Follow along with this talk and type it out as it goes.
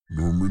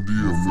Normandy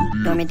FM.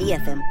 Normandy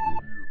FM.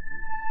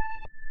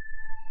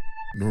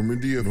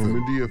 Normandy FM.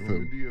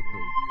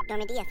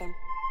 Normandy FM. Normandy FM.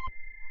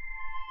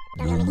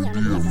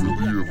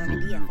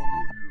 Normandy FM.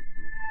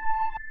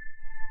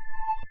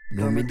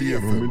 Normandy FM. Normandy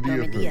FM. Normandy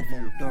Normandy FM.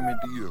 FM.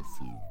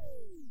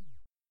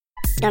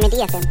 Normandy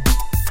FM.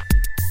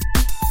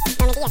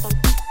 Normandy FM.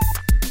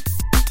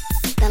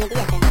 Normandy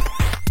FM.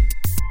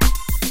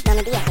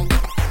 Normandy FM.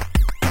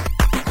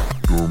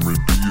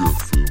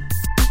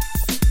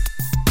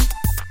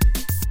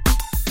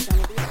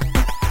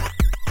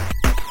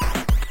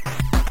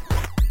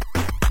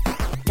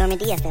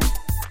 Normandy FM.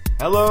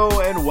 Hello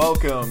and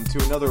welcome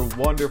to another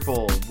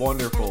wonderful,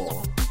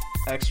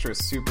 extra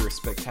super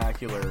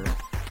spectacular,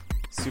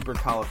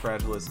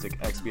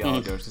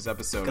 supercalifragilisticexpialidocious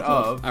episode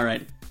of... All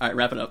right,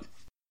 wrap it up.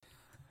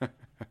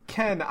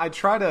 Ken, I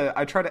try to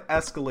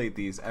escalate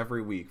these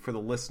every week for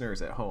the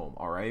listeners at home,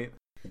 alright?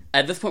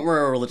 At this point,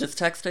 we're a religious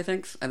text, I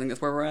think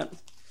that's where we're at.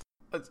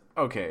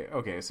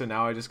 Okay, so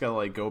now I just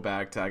gotta go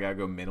back to, I gotta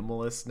go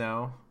minimalist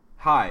now.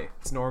 Hi,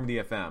 it's Normandy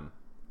FM.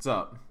 What's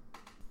up?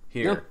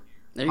 Here.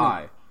 There you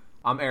Hi,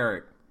 I'm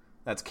Eric.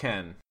 That's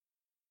Ken.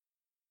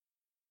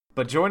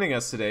 But joining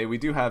us today, we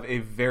do have a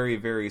very,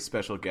 very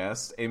special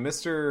guest, a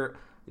Mr.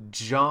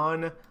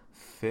 John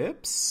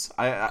Phipps.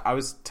 I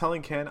was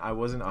telling Ken I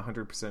wasn't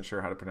 100%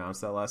 sure how to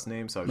pronounce that last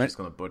name, so I was just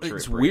going to butcher it.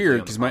 It's briefly weird on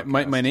the because my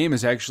podcast. name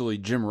is actually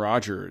Jim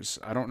Rogers.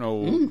 I don't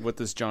know what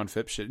this John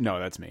Phipps shit. No,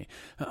 that's me.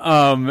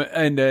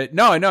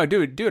 No,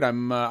 dude,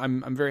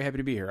 I'm very happy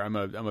to be here. I'm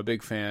a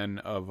big fan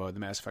of the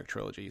Mass Effect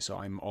trilogy, so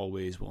I'm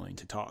always willing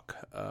to talk.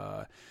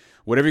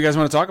 Whatever you guys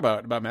want to talk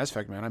about Mass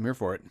Effect, man, I'm here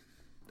for it.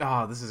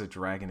 Oh, this is a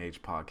Dragon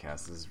Age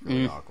podcast. This is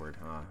really awkward.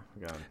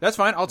 God. That's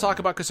fine. I'll talk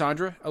about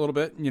Cassandra a little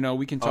bit. You know,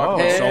 we can talk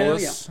about hell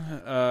Solus.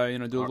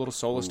 Do a little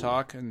Solus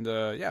talk, and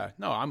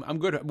I'm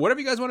good.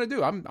 Whatever you guys want to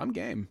do, I'm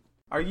game.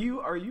 Are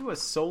you a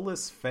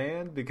Solus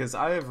fan? Because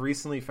I have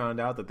recently found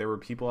out that there were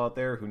people out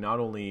there who not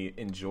only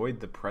enjoyed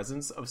the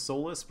presence of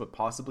Solus, but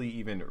possibly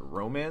even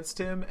romanced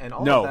him, and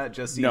all of that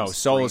just seems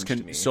Solus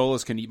strange to me.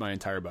 Solus can eat my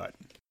entire butt.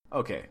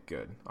 Okay,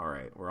 good. All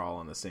right, we're all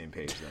on the same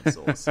page then.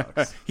 Solus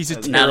sucks. He's a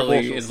That's terrible.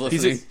 Natalie is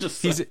listening.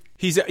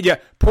 He's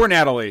poor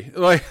Natalie.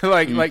 Like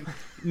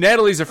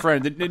Natalie's a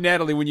friend.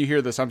 Natalie, when you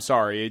hear this, I'm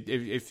sorry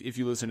if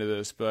you listen to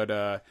this,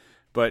 but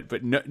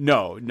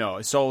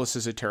no. Solus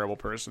is a terrible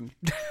person.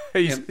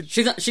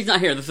 She's not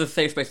here. This is a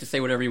safe space to say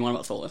whatever you want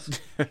about Solus.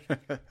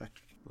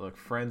 Look,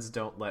 friends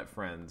don't let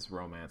friends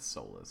romance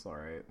Solus, all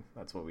right?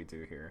 That's what we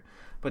do here.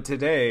 But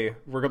today,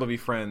 we're going to be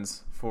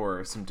friends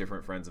for some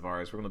different friends of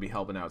ours. We're going to be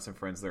helping out some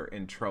friends that are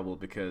in trouble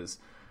because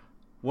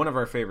one of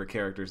our favorite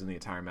characters in the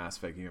entire Mass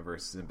Effect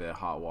universe is in a bit of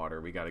hot water.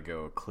 We got to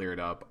go clear it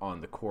up on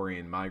the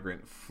Quarian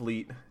migrant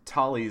fleet.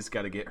 Tali's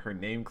got to get her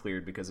name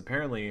cleared because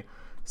apparently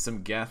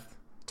some Geth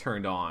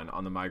turned on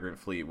the migrant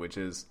fleet, which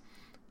is...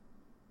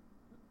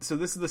 So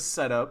this is the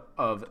setup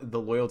of the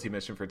loyalty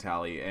mission for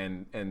Tali,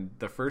 and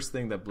the first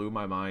thing that blew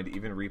my mind,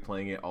 even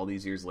replaying it all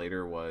these years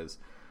later, was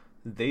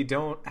they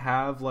don't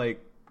have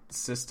like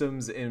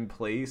systems in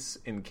place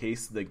in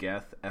case the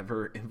Geth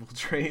ever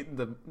infiltrate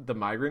the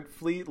migrant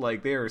fleet.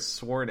 Like, they are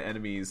sworn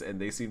enemies,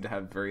 and they seem to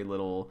have very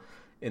little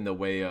in the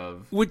way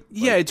of.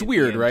 It's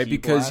weird, right?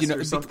 Because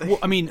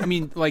I mean,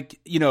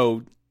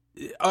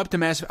 up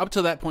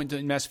to that point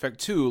in Mass Effect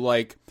 2,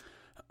 like.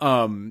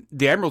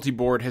 The Admiralty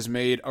Board has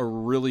made a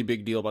really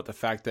big deal about the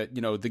fact that,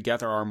 the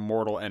Geth are our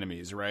mortal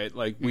enemies, right?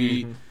 Like,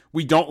 we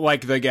don't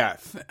like the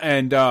Geth.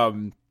 And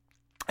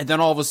then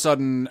all of a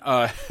sudden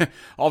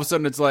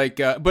it's like,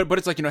 but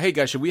it's like, hey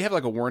guys, should we have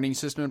like a warning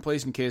system in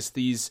place in case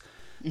these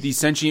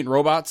sentient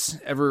robots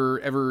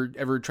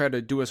ever try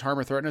to do us harm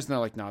or threaten us? And they're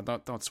like, no,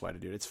 don't sweat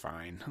it, dude. It's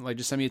fine. Like,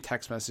 just send me a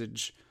text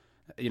message.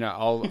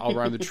 I'll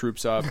round the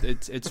troops up.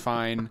 It's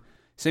fine.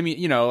 Send me,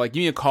 give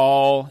me a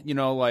call,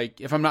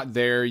 like, if I'm not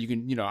there, you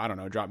can, I don't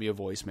know, drop me a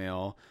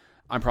voicemail.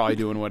 I'm probably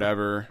doing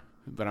whatever,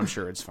 but I'm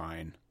sure it's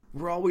fine.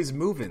 We're always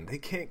moving. They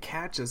can't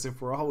catch us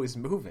if we're always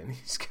moving. You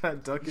just gotta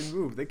duck and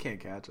move. They can't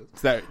catch us.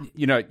 It's that,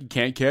 you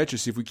can't catch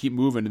us if we keep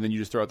moving, and then you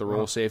just throw out the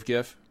roll safe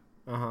gif.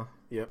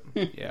 Yep.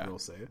 Yeah. We'll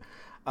say it.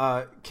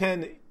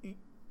 Ken,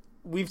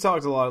 we've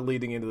talked a lot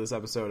leading into this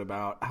episode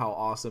about how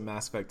awesome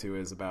Mass Effect 2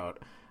 is about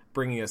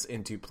bringing us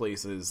into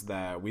places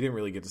that we didn't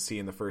really get to see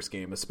in the first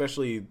game,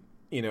 especially...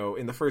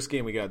 in the first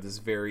game we got this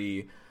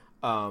very,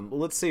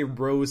 let's say,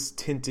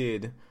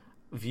 rose-tinted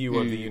view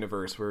of the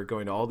universe. We're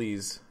going to all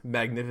these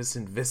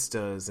magnificent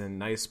vistas and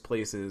nice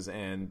places,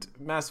 and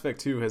Mass Effect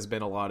 2 has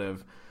been a lot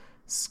of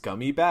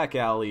scummy back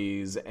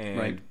alleys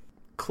and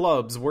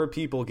clubs where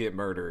people get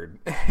murdered.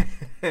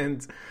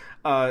 And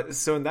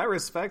so in that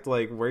respect,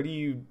 like,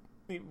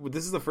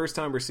 this is the first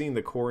time we're seeing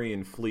the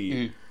Quarian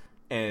fleet.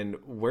 And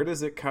where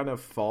does it kind of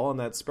fall on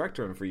that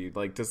spectrum for you?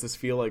 Like, does this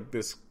feel like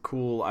this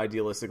cool,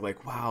 idealistic,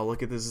 like, wow,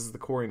 look at this is the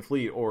Quarian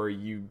fleet? Or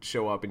you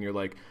show up and you're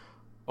like,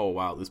 oh,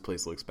 wow, this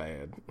place looks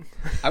bad?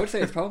 I would say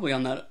it's probably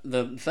on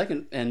the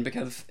second end,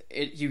 because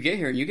you get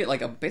here and you get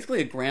like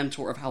basically a grand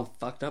tour of how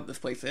fucked up this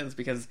place is,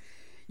 because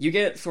you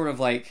get sort of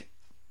like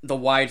the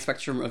wide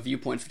spectrum of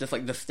viewpoints, just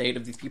like the state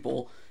of these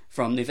people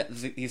from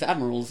these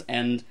admirals,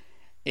 and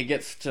it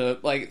gets to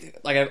like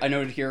I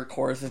noted here,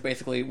 Chorus is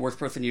basically worst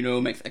person you know,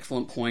 makes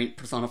excellent point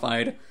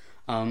personified.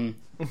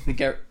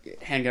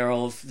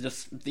 Hangarel's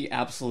just the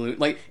absolute,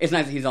 like, it's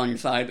nice that he's on your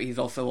side, but he's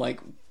also like,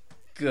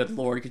 good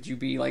lord, could you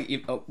be like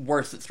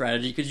worse at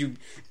strategy? Could you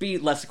be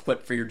less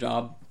equipped for your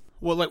job?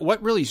 Well, like,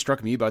 what really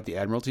struck me about the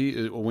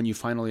Admiralty when you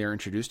finally are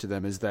introduced to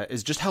them is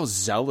just how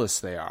zealous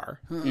they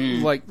are. I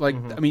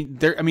mean,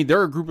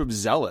 they're a group of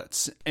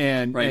zealots,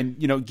 and Right. and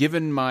you know,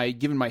 given my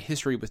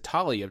history with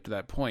Tali up to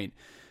that point,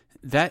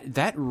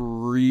 that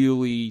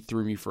really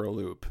threw me for a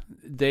loop.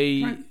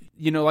 They, Right.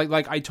 you know,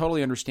 like I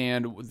totally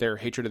understand their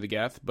hatred of the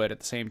Geth, but at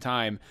the same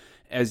time,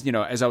 as you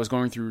know, as I was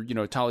going through, you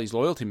know, Tali's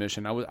loyalty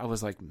mission, I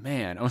was like,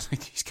 man,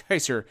 these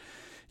guys are,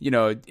 you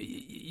know,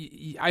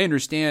 I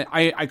understand,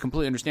 I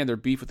completely understand their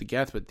beef with the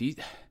Geth, but these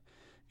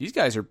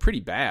guys are pretty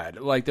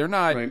bad. Like, they're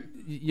not, Right.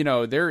 you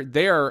know,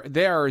 they are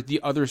the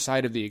other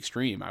side of the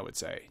extreme, I would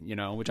say, you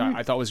know, which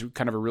I thought was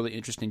kind of a really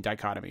interesting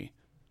dichotomy.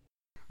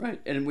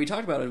 Right, and we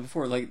talked about it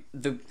before. Like,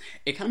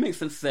 it kind of makes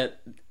sense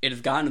that it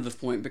has gotten to this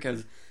point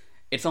because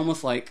it's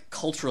almost like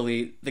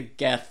culturally the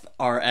Geth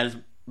are as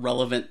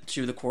relevant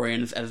to the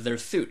Quarians as their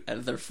suit,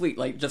 as their fleet.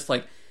 Like, just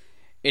like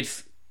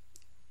it's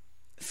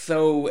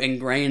so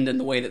ingrained in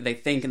the way that they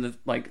think and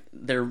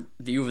their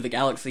view of the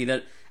galaxy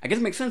that I guess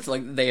it makes sense.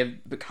 Like, they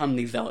have become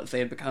these zealots, they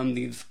have become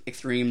these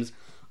extremes,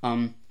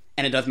 and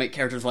it does make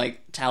characters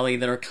like Tali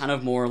that are kind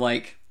of more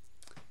like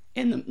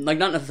in the, like,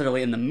 not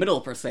necessarily in the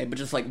middle per se, but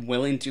just like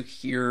willing to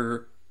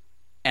hear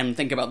and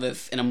think about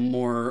this in a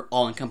more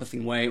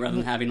all-encompassing way rather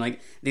than having like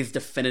these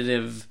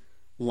definitive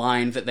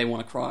lines that they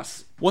want to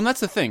cross. Well, and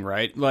that's the thing,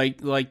 right?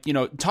 Like, you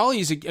know,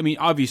 Tali's, I mean,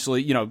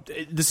 obviously, you know,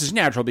 this is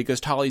natural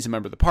because Tali's a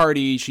member of the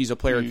party, she's a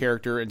player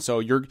character, and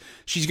so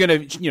she's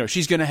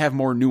gonna have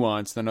more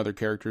nuance than other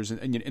characters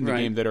in the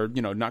Right. game that are,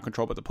 you know, not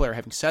controlled by the player.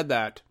 Having said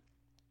that,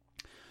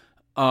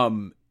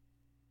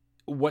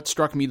 what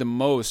struck me the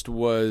most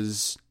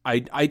was I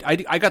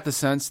got the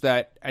sense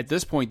that at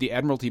this point the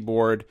Admiralty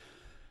Board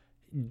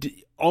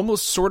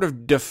almost sort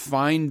of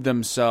defined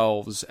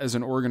themselves as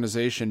an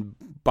organization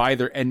by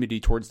their enmity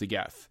towards the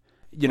Geth.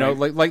 You know,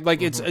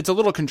 like it's a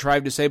little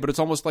contrived to say, but it's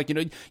almost like,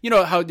 you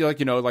know how, like,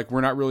 you know, like,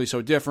 we're not really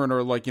so different,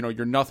 or like, you know,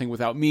 you're nothing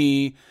without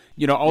me,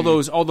 you know, all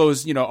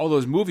those you know, all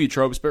those movie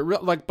tropes, but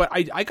but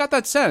I got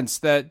that sense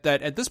that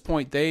at this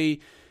point they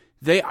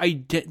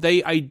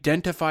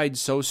identified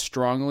so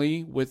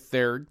strongly with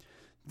their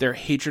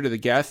hatred of the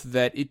Geth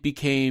that it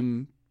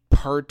became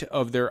part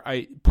of their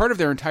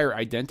entire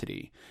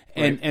identity.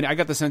 And I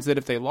got the sense that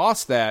if they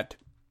lost that,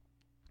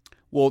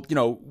 well, you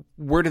know,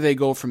 where do they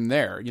go from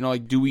there? You know,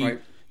 like, do we,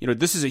 you know,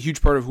 this is a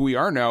huge part of who we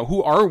are now.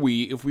 Who are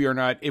we if we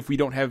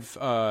don't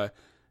have,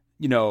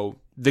 you know,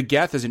 the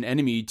Geth as an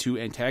enemy to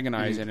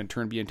antagonize and in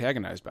turn be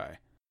antagonized by?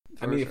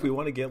 I mean, if we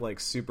want to get like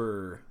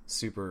super,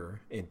 super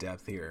in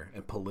depth here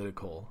and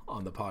political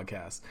on the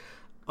podcast,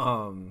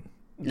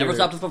 Never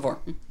stopped us before.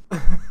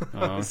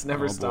 It's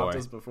never stopped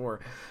us before.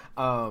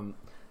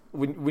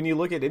 When you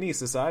look at any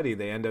society,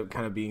 they end up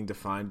kind of being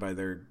defined by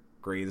their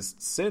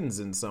greatest sins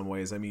in some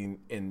ways. I mean,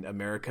 in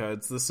America,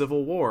 it's the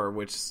Civil War,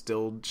 which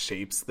still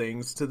shapes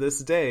things to this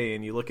day.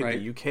 And you look at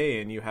the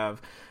UK, and you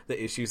have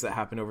the issues that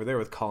happen over there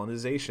with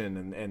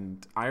colonization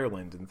and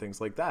Ireland and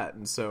things like that.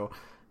 And so,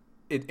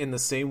 in the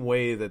same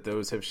way that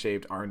those have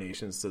shaped our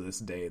nations to this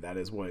day, that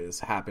is what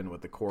has happened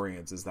with the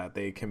Quarians, is that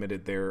they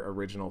committed their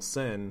original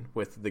sin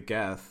with the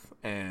Geth,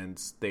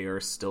 and they are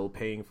still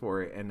paying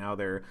for it. And now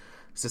their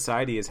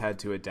society has had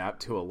to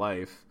adapt to a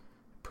life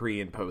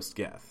pre and post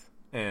Geth.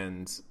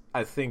 And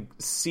I think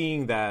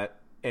seeing that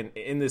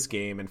in this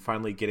game and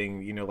finally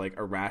getting, you know, like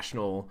a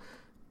rational,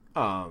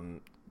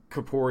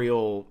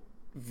 corporeal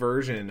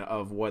version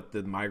of what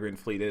the migrant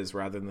fleet is,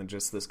 rather than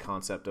just this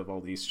concept of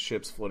all these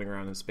ships floating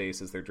around in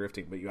space as they're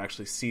drifting, but you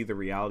actually see the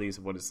realities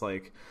of what it's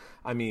like.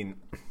 I mean,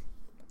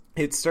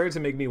 it started to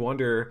make me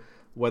wonder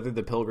whether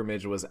the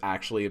pilgrimage was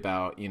actually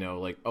about, you know,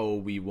 like, oh,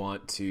 we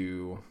want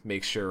to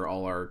make sure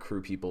all our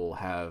crew people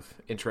have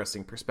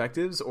interesting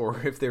perspectives,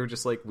 or if they were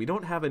just like, we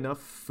don't have enough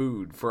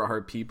food for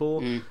our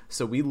people,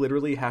 so we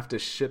literally have to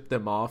ship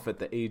them off at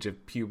the age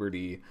of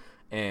puberty,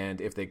 and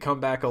if they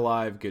come back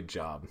alive, good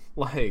job.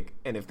 Like,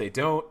 and if they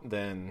don't,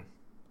 then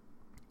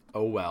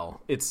oh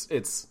well. It's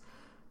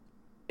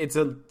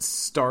a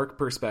stark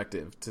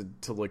perspective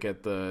to look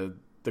at the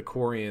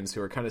Quarians,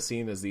 who are kind of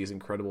seen as these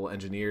incredible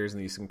engineers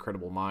and these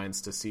incredible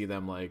minds, to see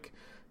them like,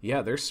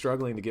 yeah, they're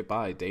struggling to get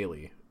by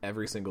daily,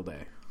 every single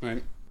day.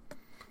 Right.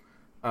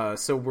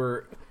 So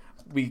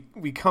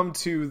we come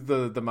to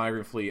the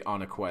migrant fleet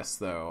on a quest,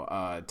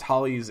 though.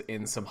 Tali's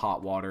in some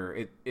hot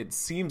water. It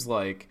seems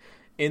like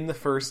in the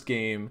first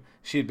game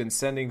she had been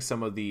sending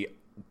some of the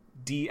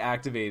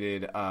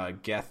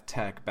deactivated Geth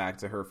tech back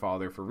to her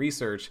father for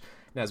research.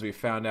 And as we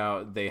found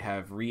out, they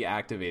have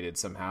reactivated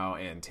somehow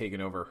and taken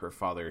over her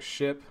father's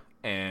ship.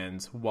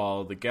 And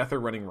while the Geth are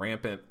running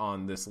rampant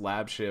on this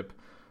lab ship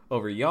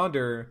over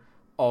yonder,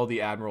 all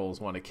the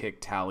admirals want to kick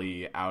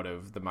Tali out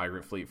of the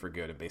migrant fleet for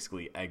good and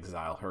basically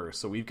exile her.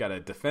 So we've got to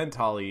defend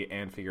Tali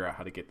and figure out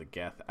how to get the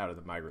Geth out of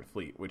the migrant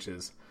fleet, which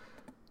is...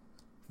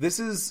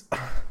 This is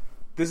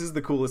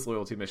the coolest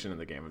loyalty mission in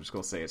the game. I'm just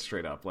going to say it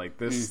straight up. Like,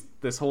 this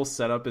whole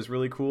setup is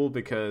really cool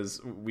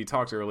because we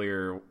talked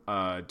earlier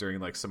during,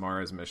 like,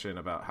 Samara's mission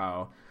about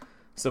how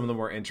some of the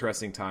more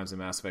interesting times in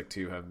Mass Effect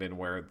 2 have been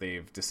where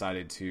they've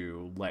decided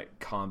to let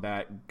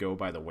combat go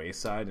by the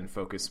wayside and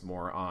focus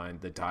more on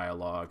the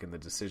dialogue and the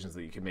decisions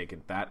that you can make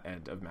at that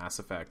end of Mass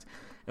Effect.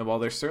 And while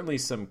there's certainly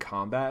some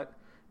combat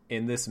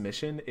in this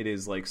mission, it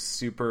is like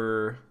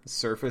super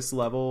surface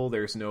level.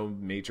 There's no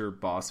major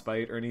boss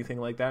fight or anything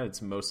like that.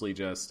 It's mostly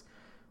just,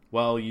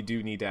 well, you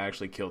do need to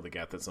actually kill the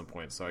Geth at some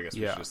point, so I guess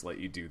we should just let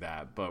you do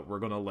that. But we're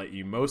going to let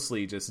you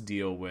mostly just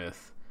deal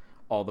with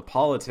all the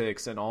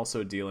politics and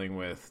also dealing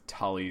with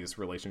Tali's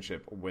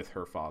relationship with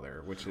her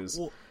father, which is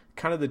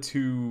kind of the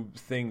two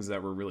things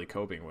that we're really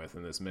coping with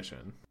in this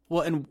mission.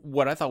 Well, and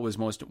what I thought was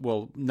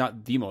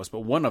not the most,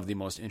 but one of the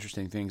most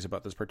interesting things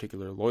about this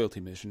particular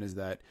loyalty mission is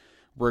that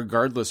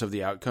regardless of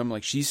the outcome,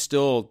 like, she's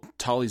still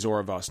Tali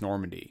Zora Voss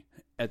Normandy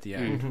at the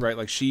end, right?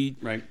 Like, she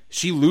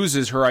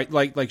loses her,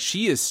 like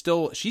she's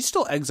still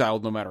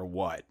exiled no matter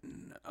what.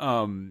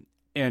 And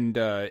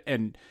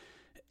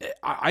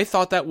I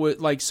thought that would,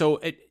 like, so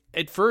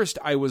at first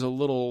I was a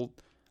little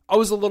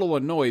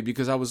annoyed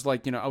because I was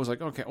like,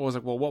 okay,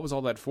 well, what was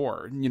all that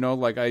for?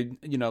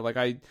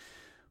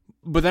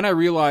 But then I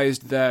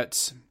realized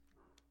that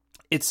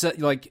it's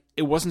like,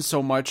 it wasn't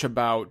so much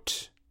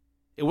like,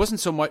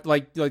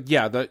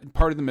 yeah, the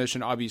part of the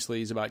mission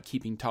obviously is about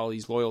keeping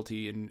Tali's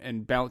loyalty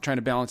and trying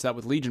to balance that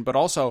with Legion. But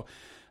also,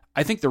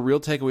 I think the real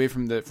takeaway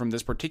from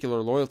this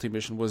particular loyalty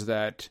mission was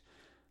that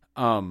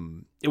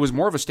it was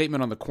more of a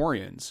statement on the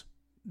Quarians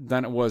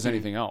than it was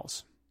anything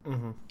else.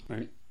 Mm-hmm.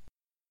 Right.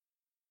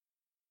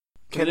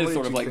 It is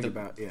sort of like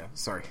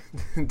sorry.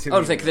 I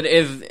would say, because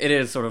it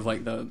is sort of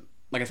like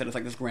like I said, it's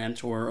like this grand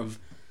tour of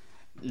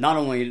not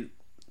only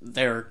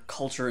their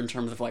culture in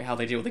terms of like how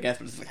they deal with the Geth,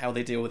 but it's like how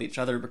they deal with each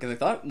other. Because I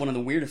thought one of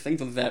the weirdest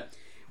things was that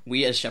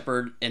we as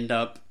Shepard end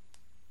up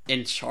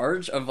in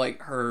charge of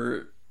like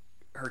her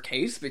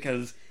case,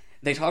 because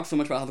they talk so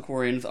much about how the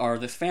Quarians are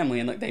this family,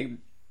 and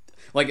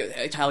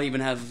Tali even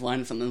has this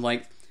line of something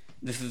like,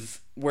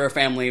 we're a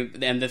family,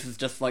 and this is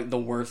just like the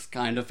worst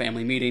kind of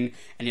family meeting,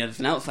 and yet it's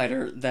an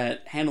outsider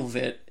that handles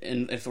it,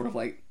 and it's sort of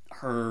like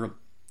her,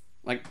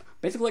 like,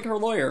 basically like her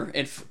lawyer.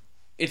 It's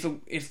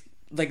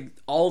like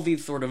all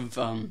these sort of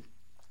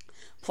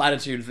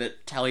platitudes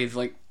that Tali's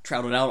like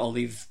trotted out all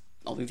these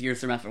years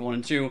through Mass Effect 1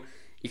 and 2.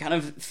 You kind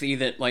of see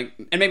that, like,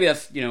 and maybe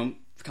that's,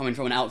 coming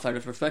from an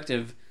outsider's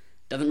perspective,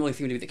 doesn't really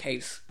seem to be the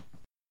case.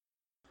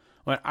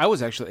 Well, I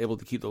was actually able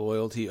to keep the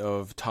loyalty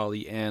of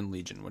Tali and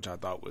Legion, which I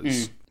thought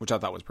was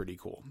pretty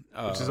cool.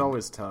 Which is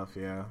always tough,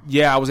 yeah.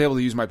 Yeah, I was able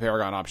to use my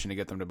Paragon option to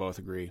get them to both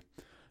agree,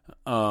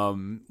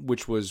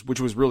 which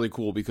was really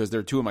cool because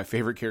they're two of my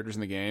favorite characters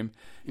in the game.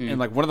 And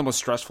like one of the most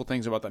stressful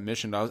things about that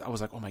mission, I was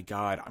like, oh my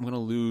god, I'm gonna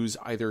lose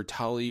either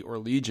Tali or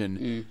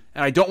Legion,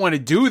 and I don't want to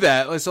do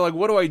that. So like,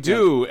 what do I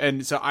do? Yeah.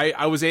 And so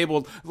I was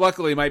able.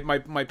 Luckily,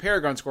 my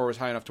Paragon score was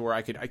high enough to where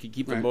I could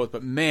keep them both.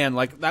 But man,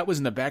 like that was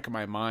in the back of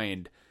my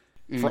mind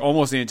for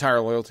almost the entire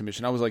loyalty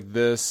mission. I was like,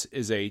 this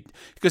is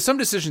because some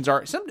decisions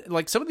are some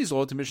of these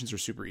loyalty missions are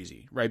super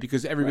easy, right?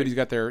 Because everybody's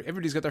got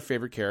their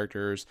favorite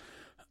characters.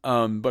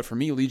 But for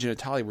me, Legion and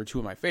Tali were two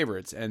of my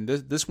favorites, and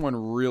this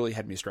one really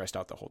had me stressed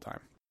out the whole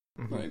time.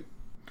 Mm-hmm. Right.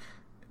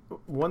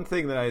 One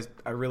thing that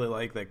I really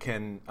like that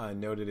Ken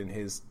noted in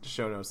his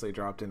show notes they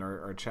dropped in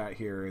our chat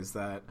here is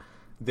that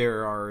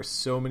there are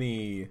so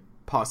many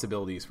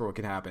possibilities for what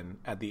could happen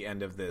at the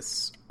end of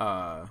this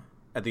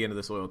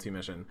loyalty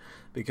mission,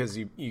 because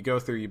you go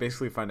through, you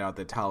basically find out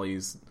that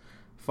Tali's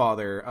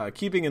father,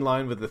 keeping in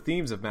line with the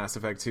themes of Mass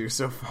Effect 2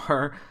 so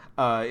far,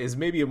 is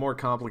maybe a more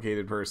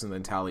complicated person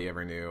than Tali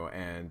ever knew,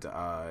 and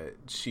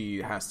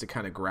she has to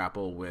kind of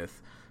grapple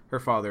with her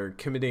father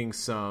committing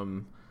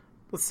some,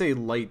 let's say,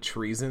 light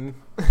treason.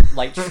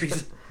 Light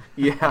treason.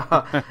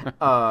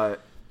 Yeah.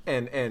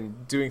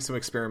 And doing some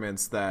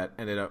experiments that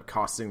ended up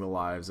costing the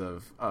lives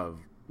of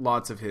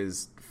lots of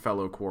his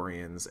fellow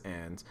Quarians,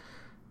 and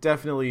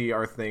definitely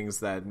are things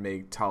that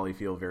make Tali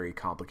feel very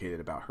complicated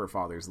about her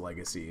father's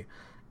legacy.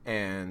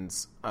 And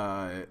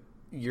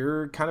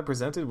you're kind of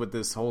presented with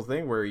this whole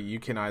thing where you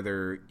can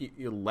either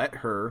let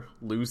her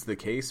lose the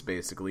case,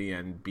 basically,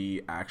 and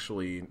be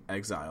actually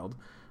exiled,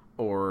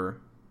 or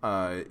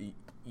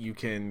you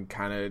can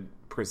kind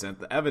of present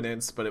the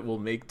evidence, but it will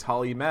make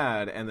Tali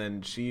mad, and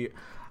then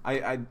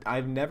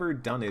I've never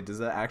done it. Does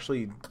that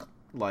actually,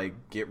 like,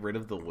 get rid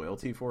of the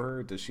loyalty for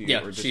her? Does she?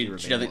 Yeah, or does she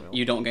doesn't. Loyal?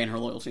 You don't gain her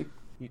loyalty.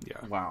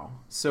 Yeah. Wow.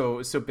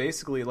 So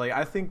basically, like,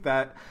 I think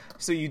that,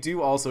 so you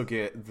do also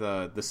get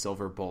the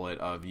silver bullet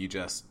of you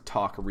just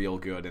talk real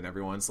good and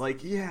everyone's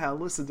like, yeah,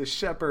 listen to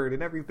Shepard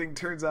and everything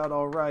turns out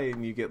all right,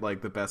 and you get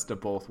like the best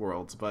of both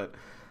worlds. But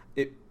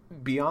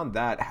beyond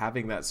that,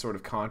 having that sort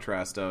of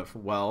contrast of,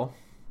 well,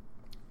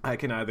 I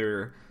can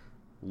either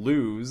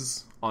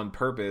lose on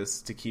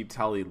purpose to keep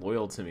Tali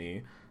loyal to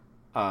me,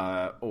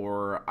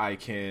 or I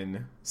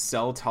can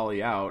sell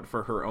Tali out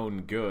for her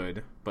own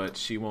good, but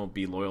she won't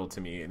be loyal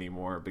to me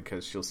anymore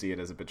because she'll see it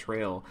as a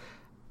betrayal.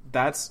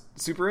 That's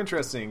super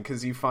interesting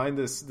because you find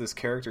this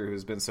character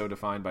who's been so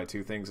defined by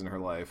two things in her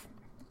life.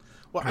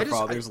 Well, her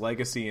father's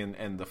legacy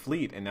and the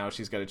fleet, and now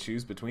she's got to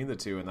choose between the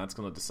two, and that's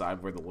going to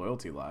decide where the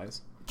loyalty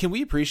lies. Can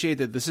we appreciate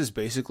that this is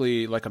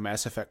basically like a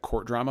Mass Effect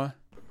court drama?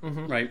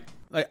 Mm-hmm. Right.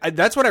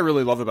 That's what I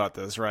really love about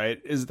this,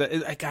 right? Is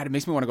that, God, it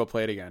makes me want to go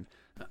play it again.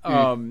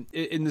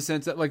 In the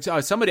sense that, like,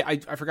 somebody, I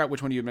forgot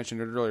which one of you mentioned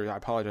it earlier. I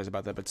apologize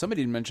about that, but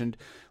somebody mentioned,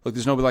 like,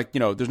 there's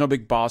no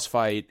big boss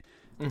fight.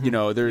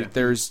 Mm-hmm.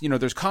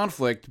 There's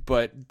conflict,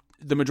 but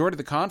the majority of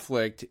the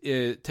conflict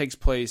takes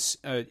place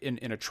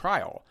in a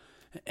trial,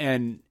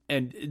 and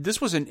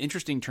this was an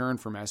interesting turn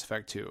for Mass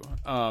Effect 2.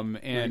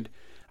 Right.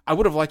 I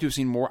would have liked to have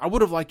seen more. I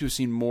would have liked to have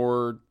seen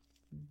more.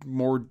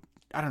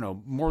 I don't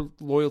know, more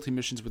loyalty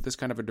missions with this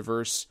kind of a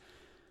diverse.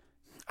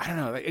 I don't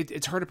know.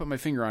 It's hard to put my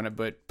finger on it,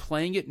 but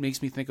playing it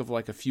makes me think of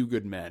like A Few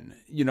Good Men.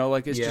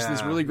 Like it's just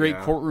this really great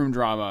courtroom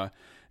drama.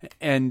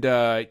 And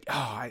I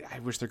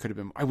wish there could have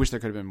been. I wish there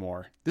could have been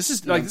more. This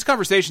is like this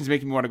conversation is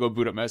making me want to go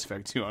boot up Mass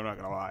Effect 2. I'm not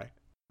gonna lie.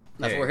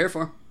 That's what we're here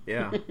for.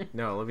 Yeah.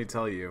 No, let me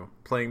tell you,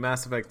 playing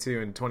Mass Effect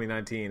 2 in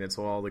 2019, it's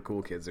what all the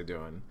cool kids are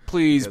doing.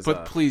 Please,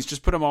 please,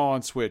 just put them all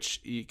on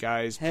Switch,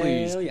 guys.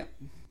 Please. Hell yeah.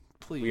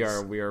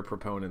 Please. We are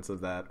proponents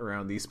of that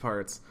around these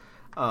parts.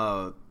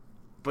 But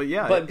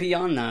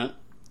beyond that.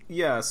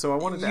 Yeah, so I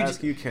wanted to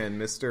ask you, Ken,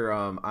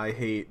 Mr. I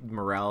hate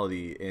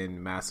morality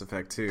in Mass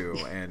Effect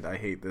 2, and I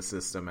hate the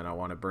system, and I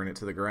want to burn it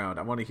to the ground.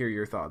 I want to hear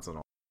your thoughts on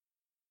all.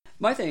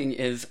 My thing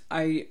is,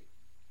 I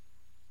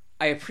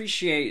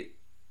appreciate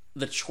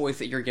the choice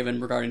that you're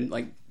given regarding,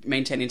 like,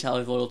 maintaining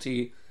Tali's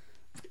loyalty,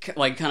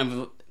 like, kind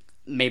of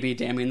maybe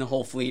damning the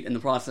whole fleet in the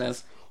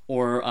process,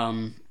 or,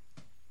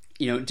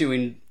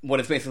 doing what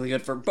is basically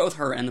good for both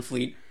her and the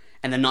fleet,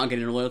 and then not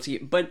getting her loyalty.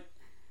 But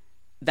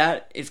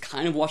that is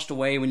kind of washed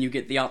away when you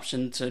get the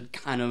option to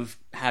kind of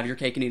have your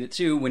cake and eat it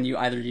too, when you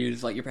either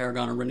use, like, your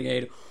Paragon or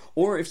Renegade,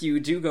 or if you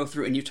do go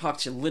through and you talk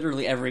to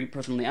literally every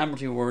person on the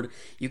Admiralty Board,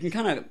 you can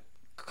kind of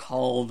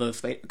call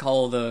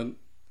the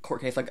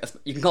court case, like,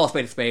 you can call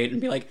a spade and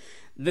be like,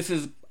 this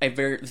is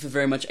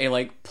very much a,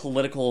 like,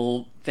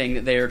 political thing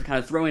that they're kind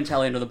of throwing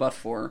Tali under the bus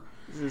for.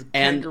 This is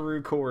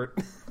kangaroo court.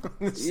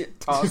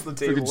 Toss the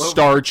table over.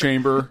 Star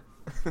Chamber.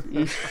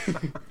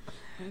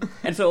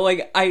 And so,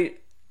 like,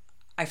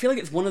 I feel like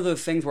it's one of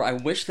those things where I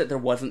wish that there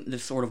wasn't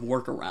this sort of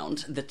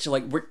workaround that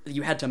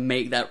you had to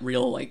make that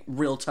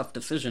real tough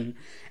decision.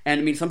 And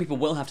I mean, some people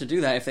will have to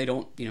do that if they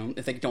don't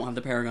have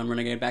the Paragon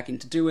Renegade backing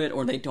to do it,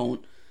 or they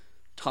don't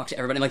talk to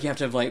everybody. Like, you have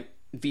to have, like,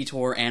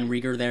 Vitor and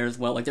Rieger there as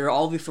well. Like, there are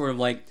all these sort of,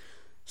 like,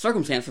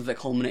 circumstances that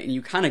culminate in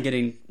you kind of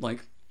getting,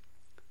 like,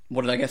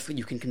 what I guess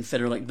you can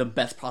consider, like, the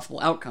best possible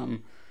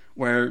outcome,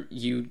 where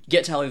you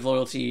get Tali's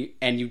loyalty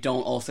and you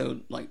don't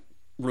also, like,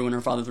 ruin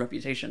her father's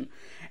reputation.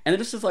 And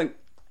it's just, like,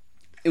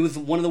 it was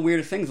one of the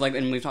weirdest things, like,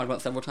 and we've talked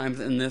about several times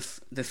in this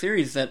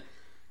series, that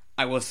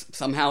I was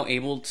somehow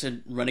able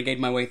to renegade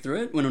my way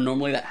through it, when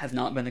normally that has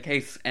not been the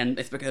case, and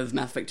it's because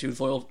Mass Effect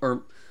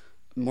 2's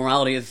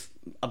morality is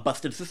a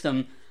busted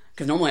system,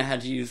 because normally I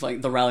had to use,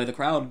 like, the rally the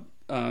crowd,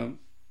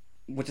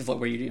 which is, like,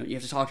 where you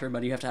have to talk to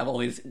everybody, you have to have all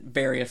these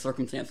various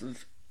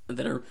circumstances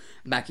that are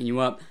backing you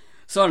up.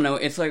 So I don't know,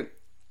 it's like,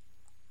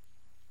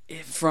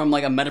 from,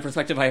 like, a meta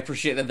perspective, I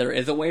appreciate that there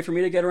is a way for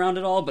me to get around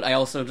it all, but I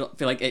also don't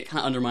feel like it kind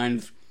of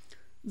undermines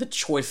the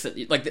choice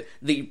that, like,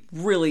 the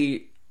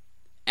really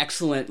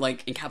excellent,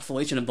 like,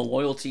 encapsulation of the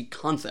loyalty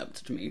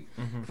concept to me,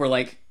 where,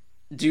 like,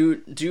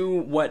 do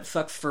what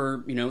sucks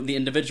for, the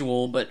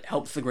individual but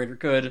helps the greater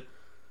good,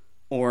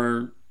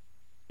 or,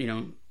 I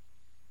don't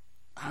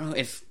know,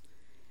 it's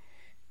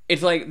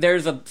like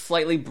there's a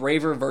slightly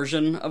braver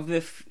version of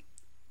this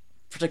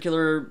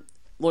particular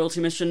loyalty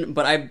mission,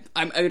 but I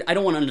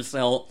don't want to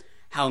undersell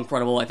how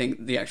incredible I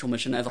think the actual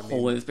mission as a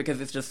whole is,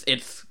 because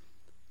it's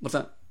what's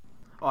that?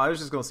 Oh, I was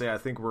just going to say, I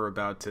think we're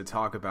about to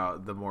talk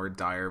about the more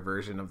dire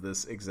version of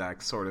this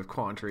exact sort of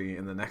quandary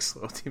in the next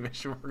loyalty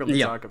mission we're going to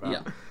talk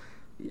about.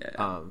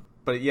 Yeah.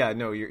 But yeah,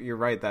 no, you're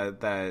right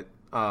that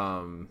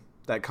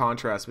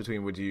contrast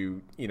between would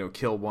you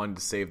kill one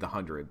to save the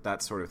 100,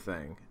 that sort of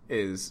thing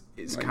is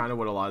right. Kind of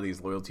what a lot of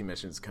these loyalty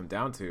missions come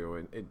down to,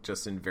 and it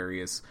just in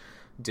various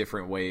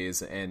different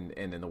ways and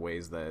in the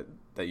ways that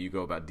you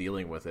go about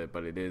dealing with it.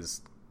 But it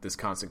is this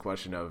constant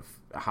question of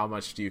how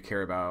much do you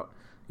care about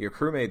your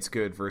crewmate's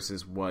good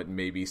versus what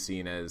may be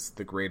seen as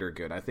the greater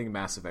good. I think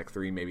Mass Effect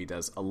 3 maybe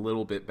does a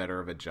little bit better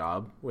of a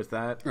job with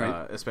that,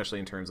 right. Especially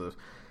in terms of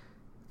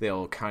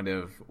they'll kind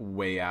of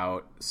weigh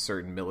out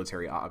certain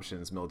military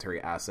options,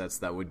 military assets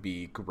that would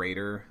be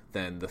greater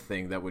than the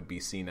thing that would be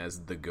seen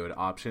as the good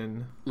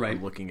option. Right.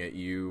 I'm looking at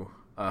you,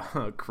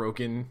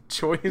 Krogan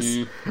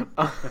choice,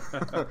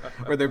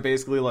 where they're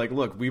basically like,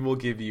 look, we will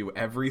give you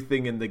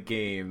everything in the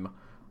game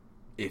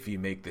if you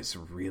make this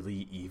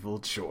really evil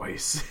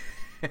choice.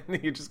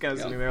 And you're just kind of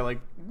sitting there like,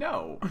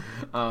 no.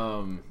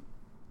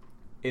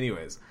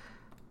 Anyways,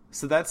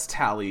 So that's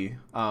Tali.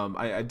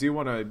 I do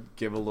want to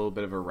give a little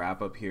bit of a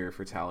wrap up here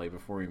for Tali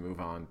before we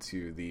move on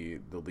to the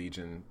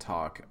Legion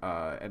talk.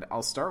 And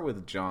I'll start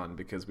with John,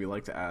 because we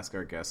like to ask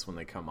our guests when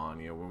they come on,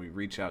 when we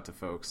reach out to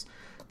folks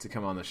to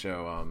come on the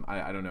show.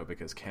 I don't know,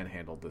 because Ken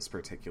handled this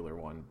particular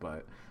one,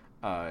 but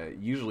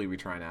usually we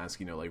try and ask,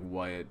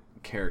 what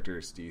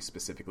characters do you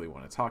specifically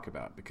want to talk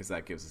about? Because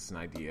that gives us an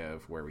idea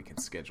of where we can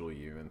schedule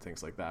you and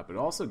things like that. But it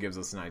also gives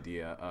us an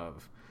idea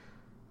of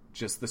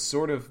just the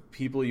sort of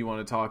people you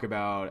want to talk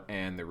about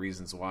and the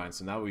reasons why. And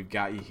so now that we've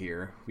got you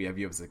here, we have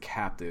you as a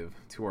captive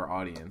to our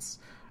audience.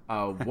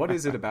 What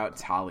is it about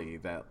Tali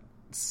that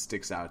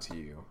sticks out to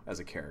you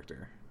as a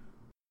character?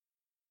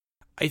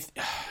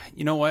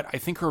 You know what? I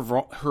think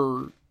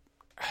her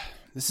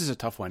this is a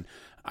tough one.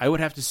 I would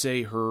have to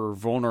say her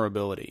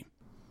vulnerability.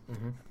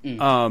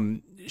 Mm-hmm.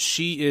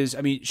 She is.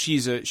 I mean,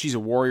 she's a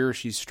warrior.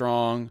 She's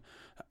strong,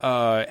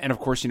 and of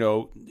course,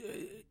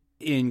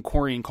 in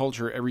Quarian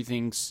culture,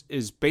 everything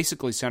is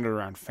basically centered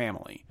around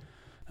family.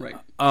 Right.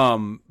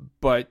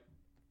 But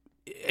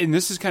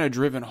this is kind of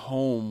driven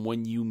home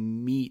when you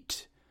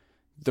meet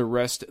the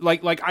rest. My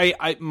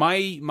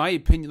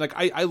opinion,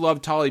 I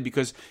love Tali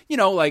because,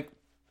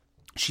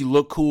 she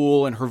looked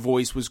cool and her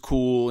voice was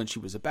cool and she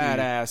was a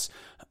badass.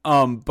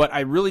 But I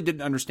really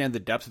didn't understand the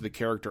depth of the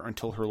character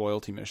until her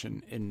loyalty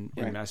mission in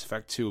Mass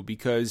Effect 2,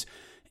 because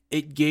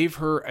it gave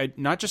her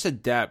not just a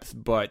depth,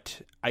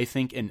 but I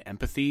think an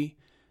empathy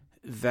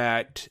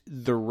that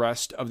the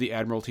rest of the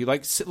Admiralty,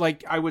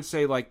 like I would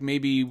say,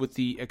 maybe with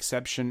the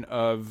exception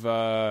of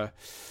oh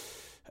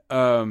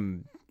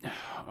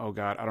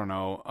god, I don't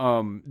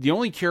know, the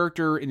only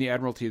character in the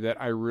Admiralty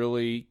that I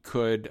really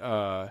could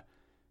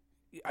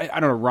I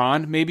don't know,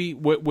 Ron maybe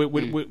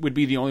would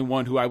be the only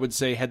one who I would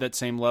say had that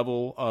same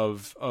level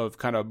of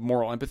kind of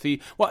moral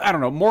empathy. Well, I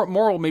don't know,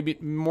 moral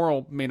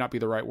may not be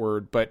the right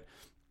word, but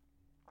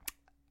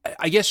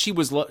I guess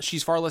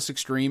she's far less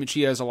extreme, and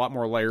she has a lot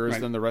more layers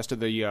than the rest of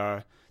the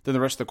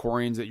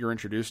Quarians that you're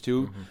introduced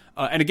to. Mm-hmm.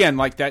 And again,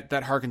 that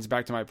harkens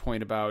back to my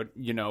point about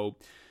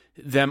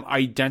them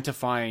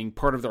identifying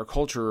part of their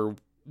culture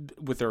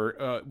with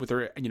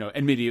their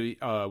enmity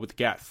with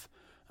Geth.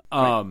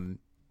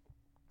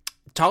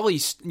 Tali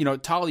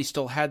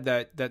still had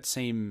that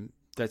same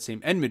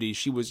enmity.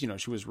 She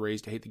was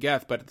raised to hate the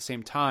Geth, but at the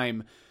same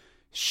time,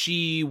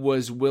 she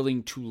was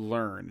willing to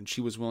learn and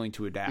she was willing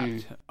to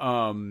adapt.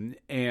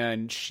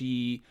 And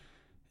she,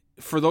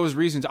 for those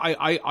reasons,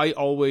 I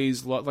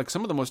always love,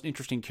 some of the most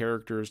interesting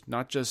characters,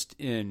 not just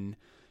in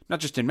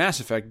Mass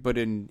Effect, but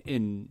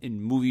in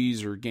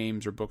movies or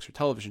games or books or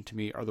television, to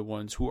me, are the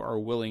ones who are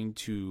willing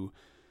to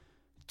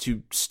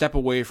step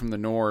away from the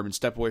norm and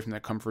step away from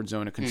that comfort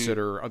zone and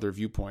consider other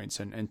viewpoints.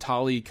 And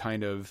Tali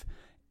kind of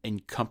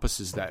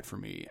encompasses that for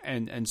me.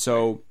 And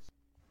so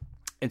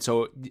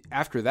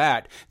after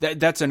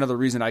that's another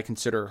reason I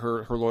consider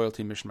her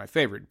loyalty mission my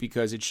favorite,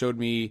 because it showed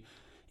me,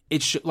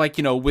 with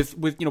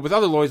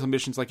other loyalty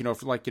missions,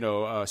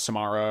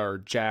 Samara or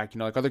Jack,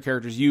 other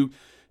characters, you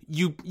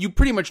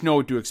pretty much know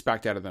what to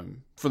expect out of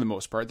them for the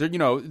most part.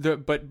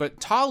 But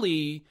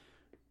Tali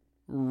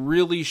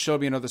really showed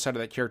me another side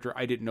of that character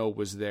I didn't know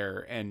was there,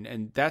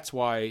 and that's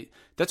why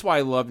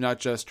I love not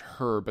just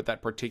her, but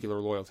that particular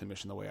loyalty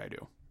mission the way I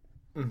do.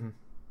 Mm-hmm.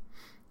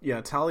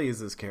 Yeah, Tali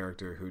is this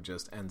character who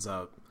just ends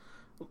up,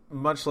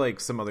 much like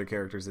some other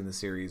characters in the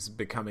series,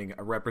 becoming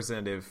a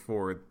representative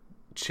for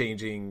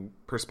changing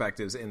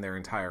perspectives in their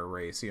entire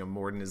race.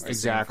 Mordin is the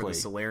same for the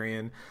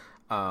Solarian,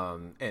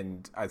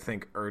 and I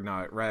think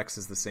Rex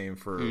is the same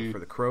for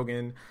the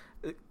Krogan.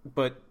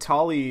 But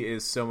Tali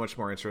is so much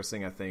more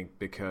interesting, I think,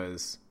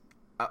 because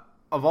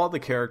of all the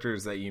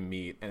characters that you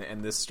meet,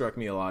 and this struck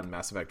me a lot in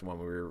Mass Effect 1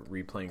 when we were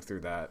replaying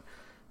through that,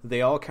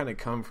 they all kind of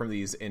come from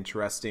these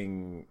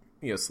interesting,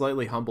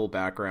 slightly humble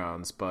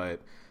backgrounds, but,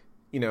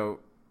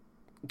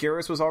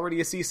 Garrus was already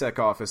a CSEC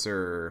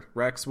officer,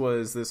 Rex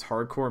was this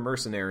hardcore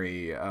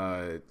mercenary,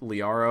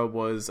 Liara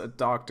was a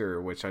doctor,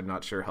 which I'm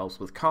not sure helps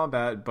with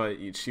combat, but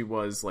she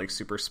was,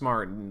 super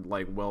smart and,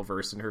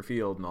 well-versed in her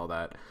field and all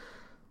that.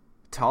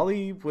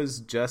 Tali was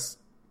just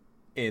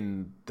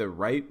in the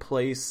right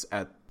place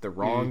at the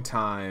wrong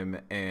time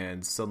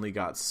and suddenly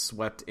got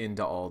swept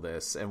into all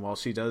this. And while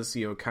she does,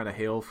 kind of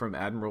hail from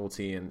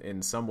Admiralty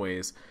in some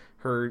ways,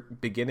 her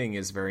beginning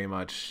is very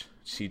much,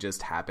 she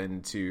just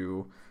happened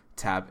to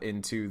tap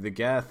into the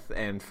Geth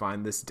and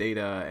find this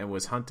data and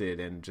was hunted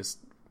and just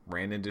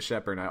ran into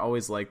Shepard. And I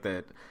always like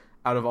that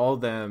out of all of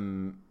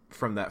them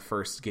from that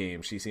first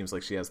game, she seems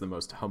like she has the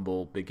most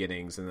humble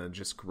beginnings and then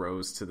just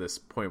grows to this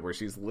point where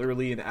she's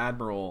literally an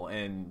admiral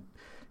and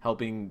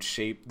helping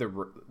shape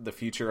the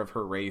future of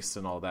her race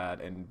and all that.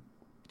 And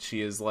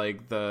she is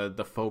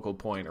the focal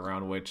point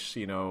around which,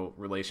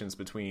 relations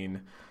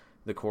between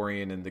the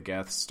Quarian and the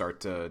Geth start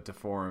to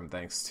form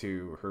thanks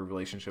to her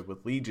relationship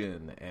with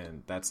Legion.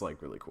 And that's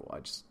really cool.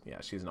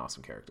 She's an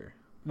awesome character.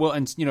 Well,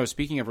 and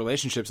speaking of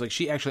relationships,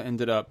 she actually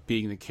ended up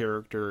being the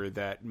character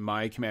that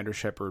my Commander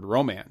Shepard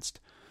romanced.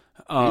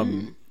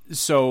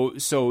 So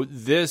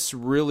this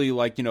really,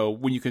 like, you know,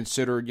 when you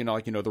consider, you know,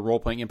 like, you know, the role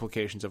playing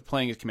implications of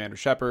playing as Commander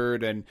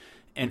Shepard and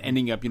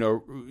ending up, you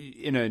know,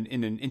 in an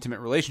intimate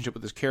relationship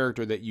with this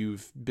character that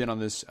you've been on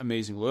this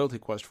amazing loyalty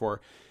quest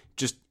for,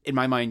 just in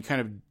my mind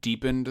kind of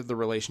deepened the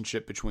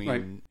relationship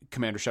between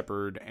Commander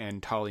Shepard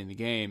and Tali in the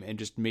game and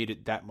just made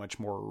it that much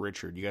more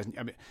richer. Do you guys,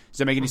 I mean, does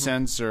that make any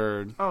sense?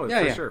 Or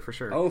for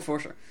sure. Oh, for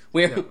sure.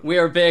 We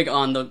are big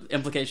on the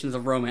implications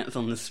of romance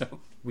on this show.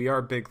 We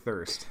are big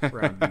thirst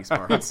around these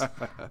parts.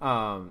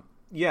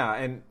 Yeah,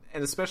 and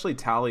especially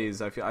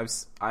Tali's. I feel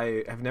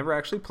I have never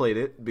actually played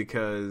it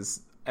because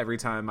every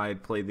time I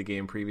had played the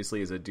game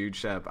previously as a dude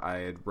shep, I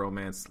had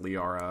romanced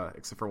Liara,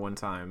 except for one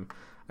time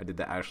I did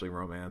the Ashley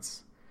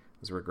romance.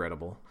 It was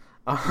regrettable.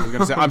 I was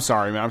gonna say, I'm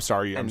sorry, man. I'm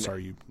sorry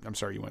you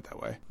went that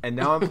way. And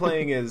now I'm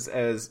playing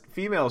as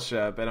female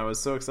shep, and I was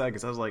so excited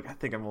because I was like, I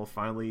think I'm gonna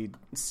finally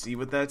see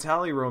what that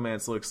Tali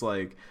romance looks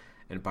like.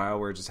 And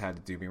BioWare just had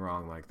to do me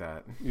wrong like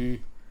that.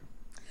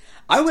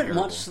 I wouldn't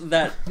watch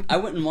that. I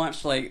wouldn't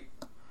watch like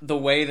the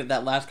way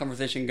that last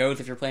conversation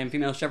goes if you're playing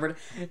female Shepard.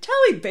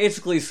 Tali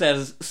basically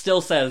still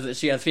says that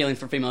she has feelings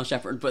for female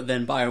Shepard, but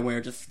then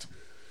BioWare just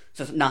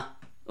says nah.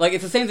 Like,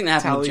 it's the same thing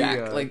that happened with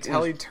Jack. Like,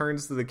 Tali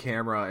turns to the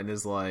camera and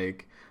is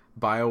like,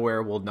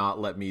 BioWare will not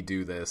let me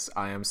do this.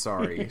 I am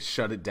sorry.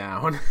 Shut it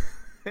down.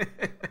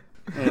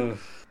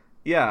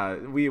 Yeah,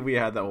 we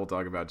had that whole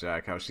talk about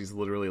Jack, how she's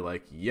literally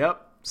like,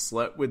 yep,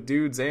 slept with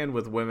dudes and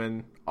with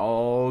women,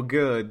 all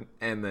good.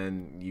 And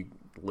then you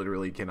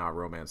literally cannot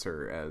romance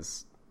her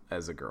as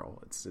a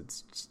girl. It's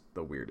just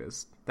the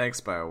weirdest.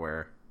 Thanks,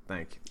 BioWare.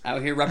 Thank you.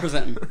 Out here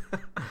representing.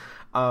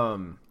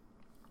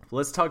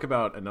 Let's talk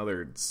about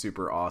another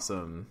super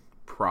awesome,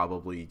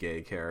 probably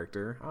gay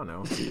character. I don't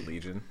know.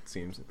 Legion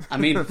seems. I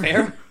mean,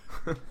 fair.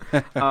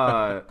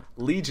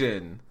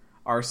 Legion,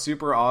 our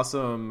super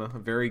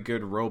awesome, very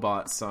good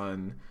robot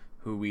son,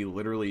 who we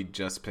literally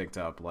just picked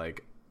up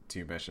like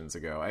 2 missions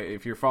ago.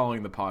 If you're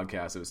following the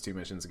podcast, it was 2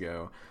 missions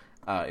ago.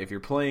 If you're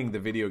playing the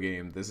video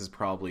game, this is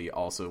probably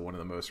also one of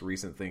the most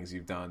recent things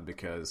you've done,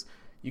 because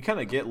you kind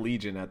of get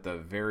Legion at the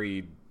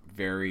very,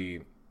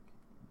 very,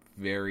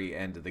 very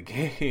end of the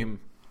game.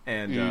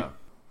 And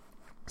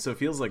so it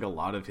feels like a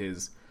lot of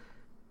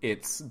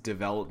its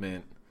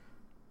development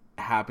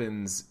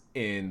happens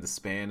in the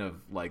span of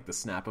like the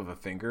snap of a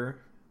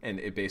finger, and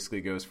it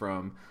basically goes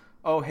from,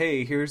 oh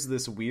hey, here's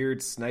this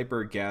weird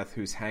sniper Geth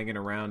who's hanging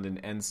around in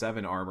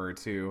N7 armor,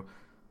 to,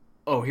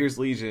 oh, here's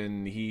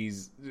Legion,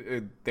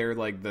 they're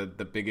like the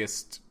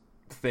biggest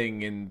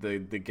thing in the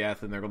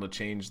Geth, and they're going to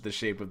change the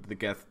shape of the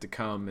Geth to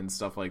come and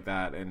stuff like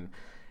that. And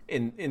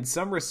in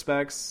some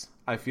respects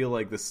I feel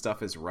like this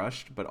stuff is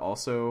rushed, but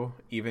also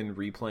even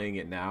replaying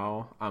it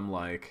now, I'm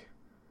like,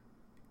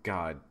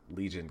 God,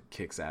 Legion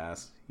kicks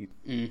ass.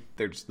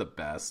 They're just the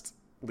best.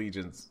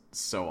 Legion's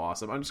so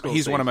awesome. I'm just going to say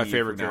he's one of my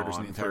favorite characters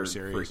in the entire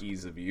series for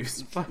ease of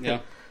use. Yeah.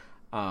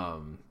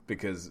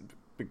 Because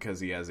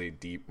he has a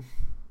deep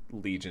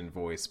Legion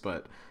voice,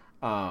 but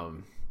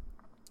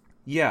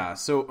yeah.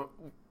 So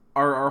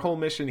our whole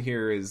mission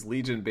here is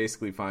Legion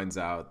basically finds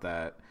out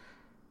that,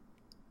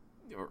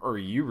 or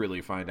you really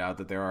find out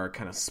that there are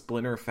kind of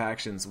splinter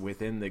factions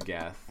within the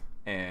Geth,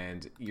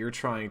 and you're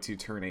trying to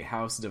turn a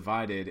house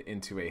divided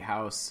into a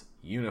house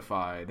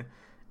unified,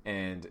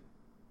 and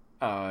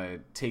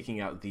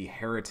taking out the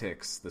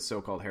heretics, the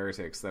so-called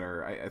heretics that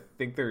are, I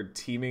think they're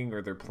teaming,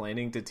 or they're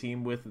planning to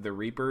team with the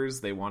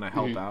Reapers. They want to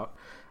help out.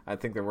 I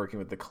think they're working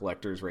with the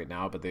Collectors right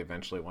now, but they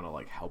eventually want to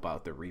like help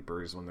out the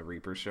Reapers when the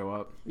Reapers show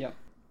up. Yeah.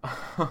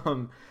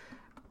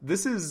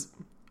 This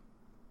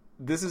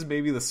is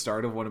maybe the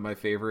start of one of my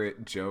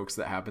favorite jokes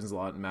that happens a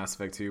lot in Mass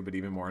Effect 2, but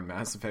even more in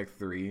Mass Effect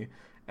 3.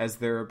 As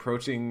they're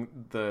approaching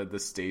the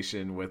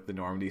station with the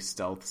Normandy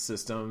stealth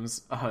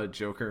systems,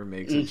 Joker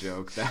makes a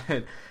joke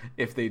that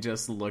if they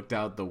just looked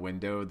out the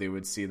window, they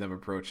would see them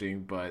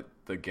approaching, but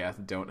the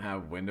Geth don't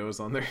have windows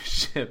on their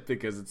ship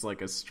because it's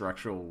like a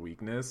structural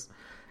weakness.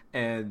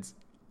 And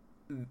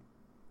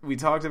we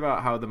talked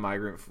about how the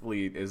migrant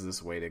fleet is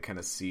this way to kind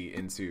of see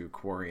into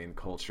Quarian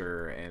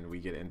culture, and we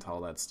get into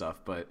all that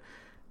stuff, but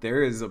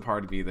there is a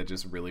part of me that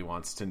just really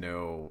wants to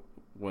know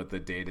what the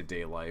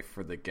day-to-day life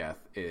for the Geth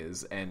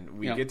is, and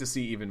we get to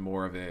see even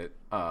more of it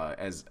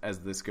as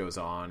this goes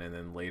on, and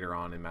then later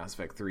on in Mass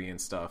Effect 3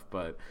 and stuff.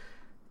 But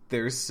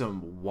there's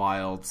some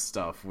wild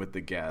stuff with the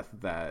Geth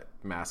that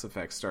Mass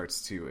Effect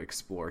starts to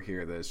explore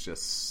here that is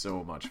just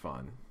so much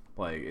fun.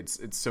 Like, it's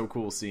so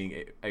cool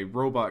seeing a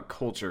robot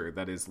culture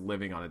that is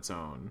living on its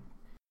own.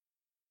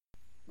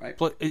 Right.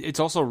 But it's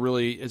also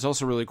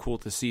really cool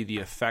to see the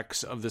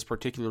effects of this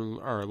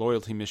particular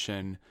loyalty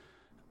mission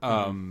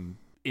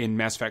in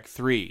Mass Effect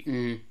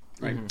 3.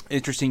 Right.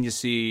 Interesting to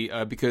see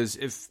because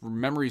if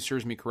memory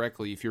serves me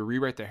correctly, if you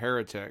rewrite the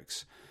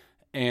heretics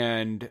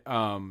and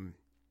in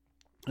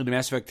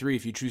Mass Effect 3,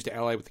 if you choose to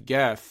ally with the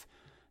Geth,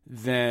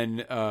 then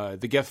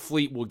the Geth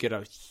fleet will get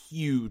a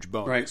huge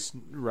bonus.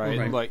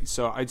 Right. Like,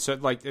 so I'd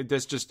said, like,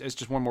 it's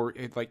just one more,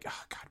 like,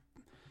 oh, God.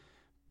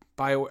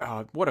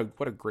 What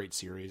a great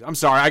series. I'm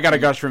sorry, I gotta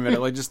gush for a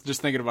minute. Like, just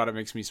thinking about it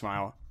makes me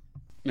smile.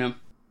 Yeah.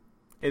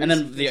 And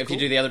then if you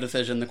do the other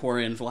decision, the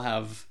Quarians will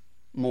have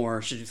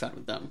more should you side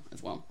with them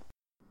as well.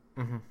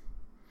 Mm-hmm.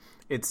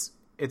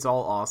 It's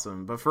all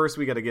awesome, but first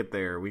we got to get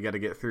there. We got to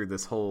get through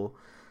this whole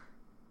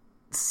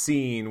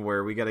scene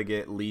where we got to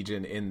get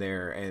Legion in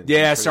there.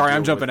 And sorry,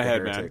 I'm jumping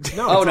ahead, man.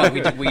 No,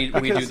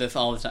 we do this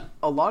all the time.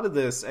 A lot of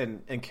this,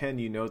 and Ken,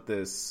 you note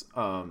this,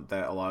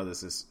 that a lot of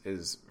this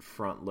is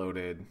front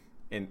loaded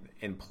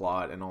in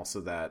plot, and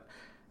also that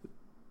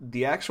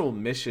the actual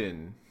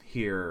mission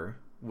here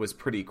was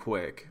pretty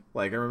quick.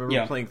 Like I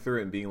remember playing through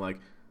it and being like,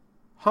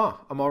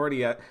 I'm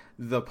already at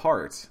the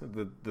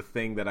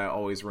thing that I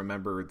always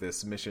remember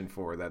this mission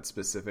for, that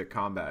specific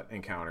combat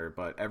encounter,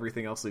 but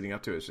everything else leading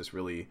up to it is just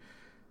really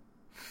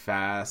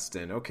fast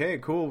and okay,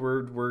 cool,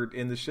 we're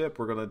in the ship,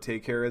 we're gonna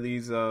take care of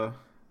these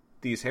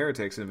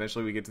heretics, and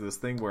eventually we get to this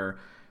thing where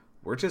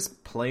we're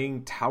just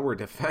playing tower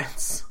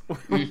defense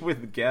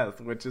with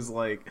Geth, which is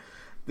like,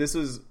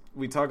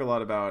 we talk a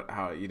lot about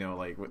how,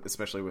 like,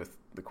 especially with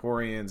the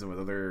Quarians and with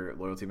other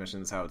loyalty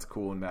missions, how it's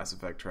cool when Mass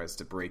Effect tries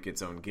to break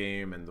its own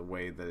game and the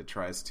way that it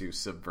tries to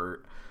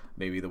subvert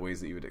maybe the ways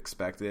that you would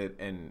expect it,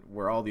 and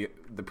where all the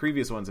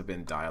previous ones have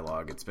been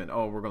dialogue. It's been,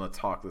 we're going to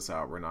talk this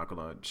out, we're not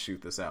going to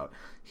shoot this out.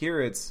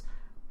 Here it's,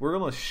 we're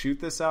going to shoot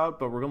this out,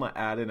 but we're going to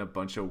add in a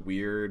bunch of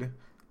weird,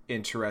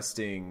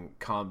 interesting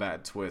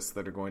combat twists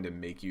that are going to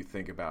make you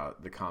think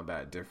about the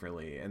combat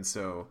differently. And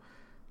so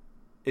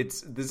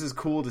this is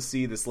cool to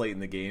see this late in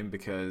the game,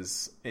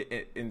 because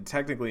and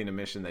technically in a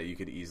mission that you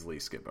could easily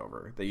skip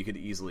over, that you could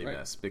easily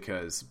miss,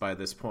 because by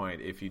this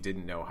point, if you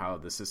didn't know how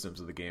the systems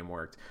of the game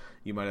worked,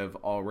 you might have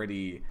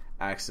already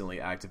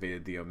accidentally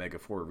activated the Omega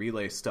 4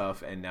 relay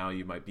stuff, and now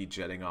you might be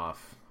jetting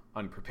off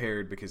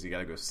unprepared because you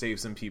got to go save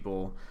some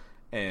people,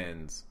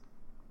 and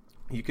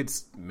you could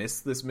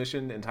miss this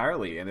mission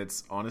entirely. And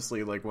it's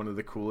honestly like one of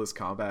the coolest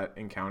combat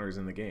encounters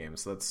in the game,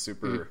 so that's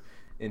super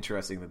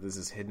interesting that this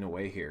is hidden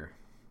away here.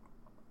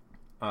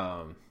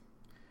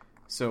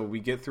 So we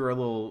get through our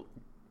little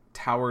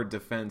tower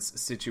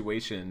defense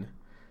situation,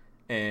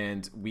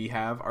 and we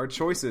have our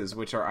choices,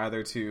 which are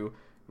either to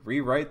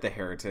rewrite the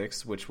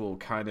heretics, which will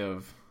kind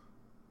of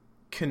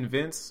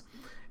convince.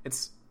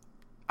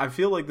 I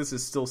feel like this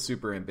is still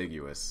super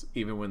ambiguous,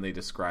 even when they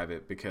describe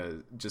it,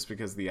 because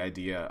the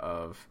idea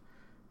of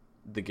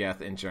the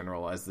Geth in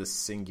general as this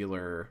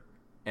singular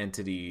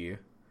entity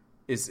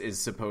is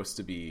supposed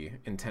to be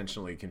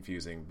intentionally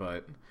confusing,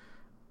 but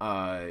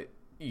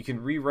you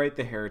can rewrite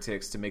the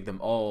heretics to make them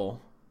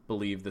all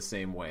believe the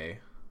same way,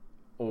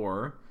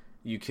 or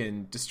you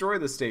can destroy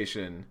the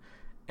station,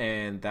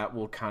 and that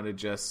will kind of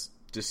just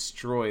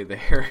destroy the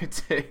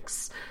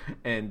heretics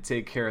and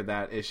take care of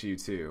that issue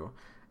too.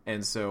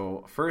 And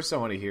so first I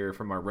want to hear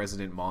from our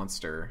resident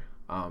monster,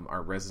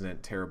 our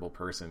resident terrible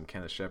person,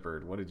 Kenneth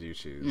Shepard. What did you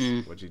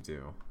choose? What'd you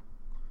do?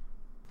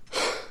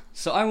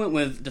 So I went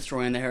with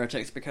destroying the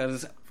heretics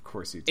because of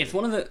course you did. It's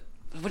one of the...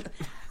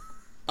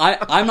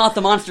 I'm not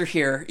the monster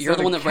here. You're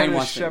the one that brainwashed me.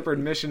 Kenneth Shepard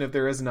mission if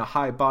there isn't a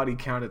high body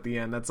count at the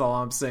end. That's all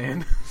I'm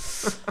saying.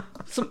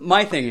 So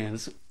my thing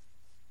is,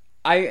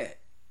 I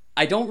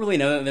don't really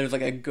know that there's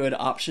like a good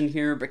option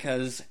here,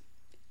 because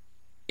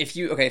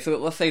so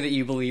let's say that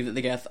you believe that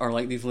the Geth are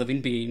like these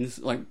living beings,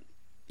 like,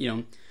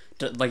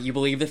 like you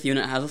believe this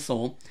unit has a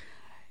soul.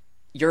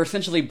 You're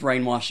essentially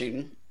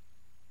brainwashing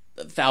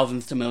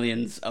thousands to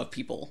millions of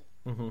people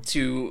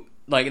to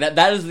like that.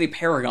 That is the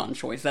paragon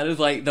choice. That is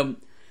like the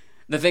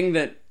thing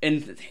that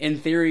in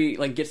theory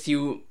like gets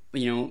you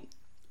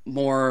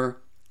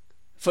more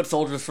foot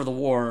soldiers for the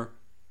war,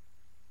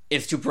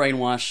 is to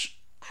brainwash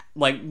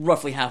like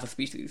roughly half a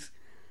species.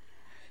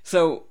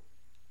 So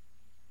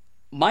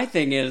my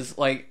thing is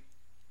like,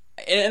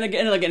 and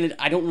again,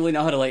 I don't really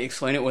know how to like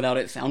explain it without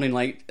it sounding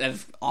like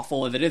as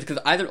awful as it is, because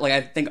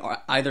I think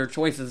either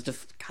choice is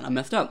just kind of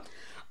messed up.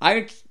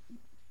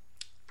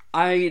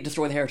 I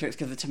destroy the heretics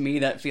because to me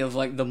that feels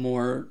like the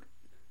more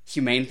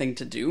humane thing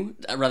to do,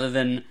 rather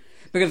than,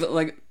 because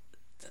like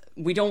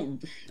we can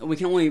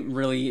only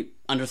really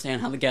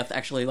understand how the Geth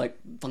actually like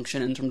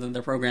function in terms of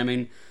their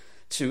programming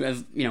to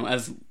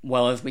as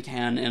well as we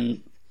can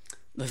in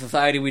the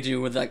society we do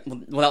with like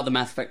without the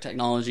Mass Effect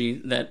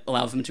technology that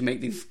allows them to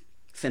make these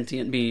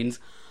sentient beings.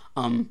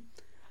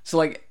 So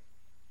like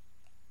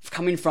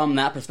coming from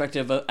that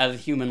perspective as a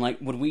human, like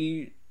would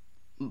we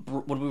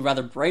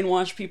rather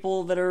brainwash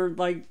people that are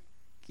like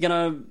that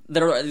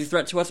are a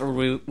threat to us, or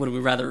would we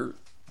rather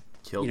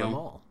kill them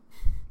all?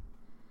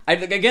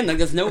 Again, like,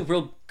 there's no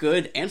real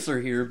good answer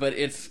here, but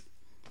it's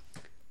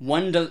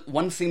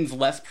one seems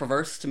less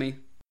perverse to me.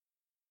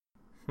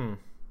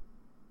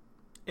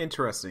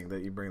 Interesting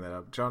that you bring that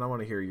up, John. I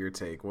want to hear your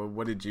take.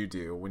 What did you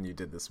do when you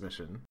did this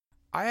mission?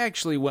 I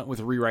actually went with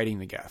rewriting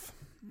the Geth.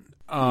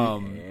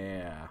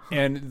 Yeah,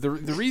 and the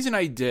reason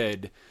I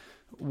did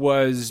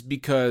was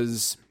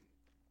because,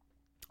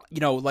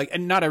 like,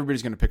 and not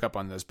everybody's going to pick up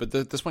on this, but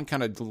this one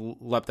kind of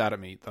leapt out at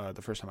me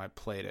the first time I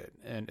played it,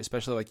 and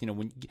especially like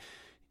when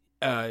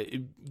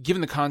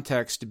given the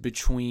context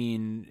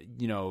between,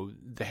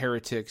 the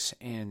heretics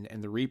and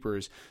the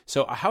Reapers.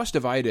 So A House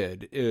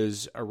Divided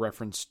is a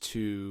reference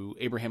to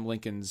Abraham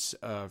Lincoln's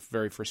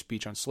very first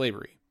speech on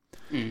slavery.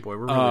 Boy,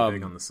 we're really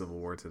big on the Civil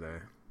War today.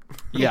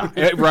 Yeah,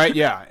 right.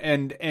 Yeah.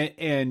 And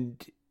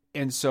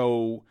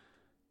so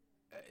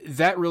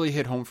that really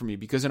hit home for me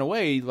because in a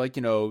way,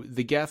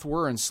 the Geth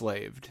were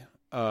enslaved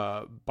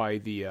by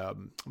the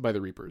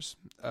Reapers,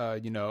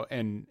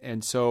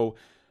 and so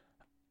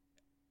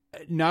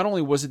not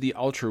only was it the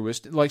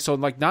altruist,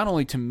 not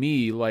only to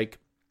me, in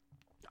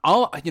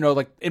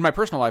my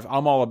personal life,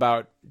 I'm all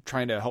about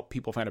trying to help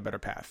people find a better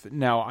path.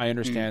 Now I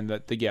understand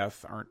that the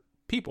Geth aren't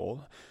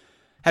people.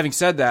 Having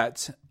said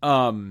that,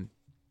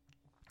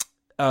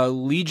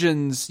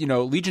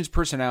 Legion's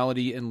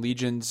personality and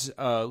Legion's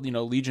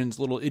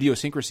little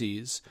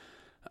idiosyncrasies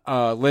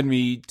led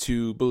me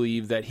to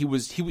believe that he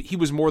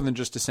was more than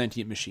just a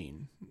sentient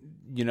machine.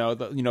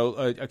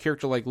 A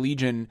character like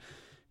Legion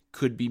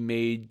could be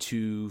made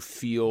to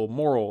feel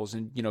morals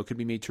and could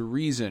be made to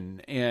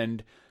reason.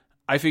 And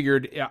I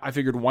figured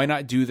why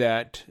not do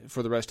that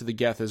for the rest of the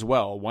Geth as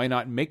well? Why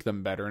not make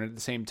them better and at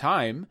the same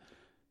time,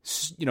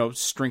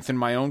 strengthen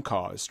my own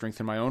cause,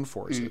 strengthen my own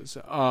forces.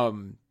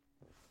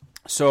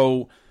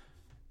 So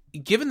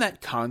given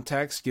that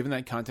context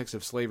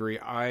of slavery,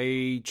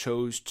 I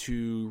chose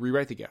to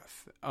rewrite the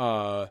Geth.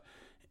 And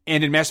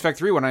in Mass Effect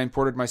 3, when I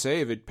imported my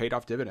save, it paid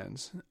off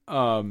dividends.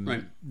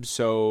 Right.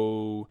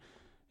 So,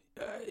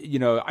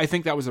 I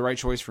think that was the right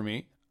choice for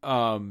me.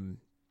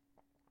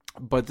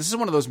 But this is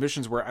one of those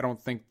missions where I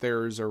don't think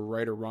there's a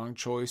right or wrong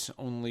choice.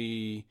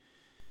 Only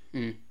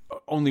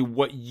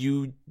what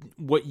you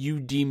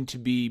deem to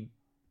be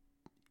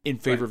in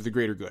favor of the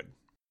greater good.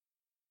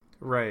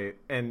 Right.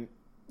 And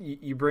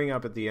you bring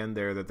up at the end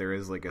there that there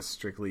is a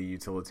strictly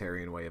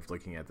utilitarian way of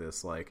looking at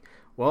this.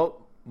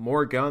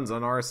 More guns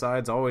on our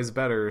side's always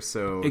better.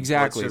 So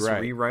exactly, let's just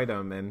right. rewrite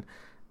them. And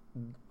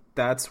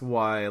that's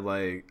why,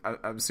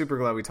 I'm super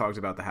glad we talked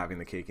about the having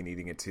the cake and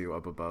eating it too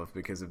up above,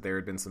 because if there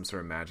had been some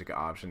sort of magic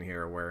option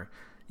here where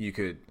you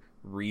could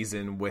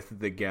reason with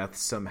the Geth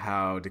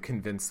somehow to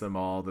convince them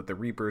all that the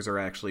Reapers are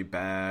actually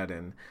bad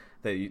and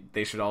that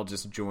they should all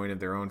just join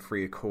of their own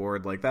free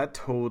accord, that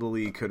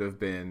totally could have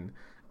been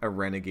a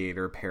Renegade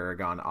or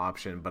Paragon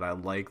option, but I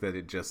like that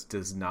it just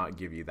does not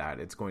give you that.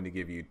 It's going to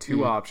give you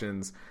two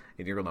options,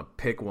 and you're going to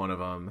pick one of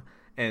them.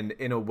 And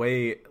in a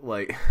way,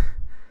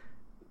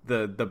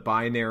 the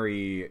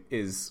binary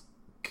is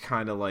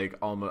kind of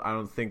almost. I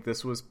don't think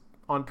this was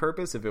on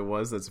purpose. If it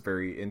was, that's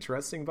very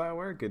interesting,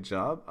 BioWare. Good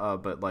job.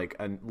 But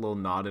a little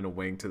nod and a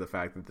wink to the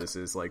fact that this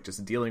is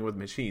just dealing with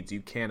machines.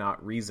 You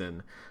cannot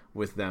reason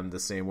with them the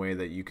same way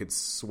that you could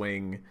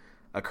swing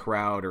a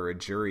crowd or a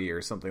jury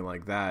or something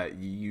like that.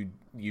 You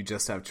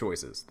just have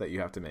choices that you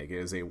have to make. It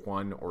is a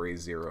 1 or a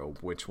 0.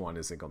 Which one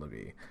is it going to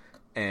be?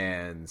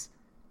 And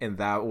in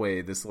that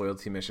way, this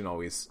loyalty mission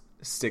always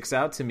sticks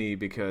out to me,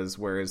 because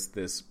whereas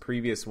this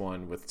previous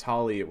one with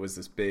Tali, it was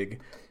this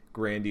big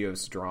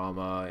grandiose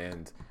drama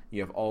and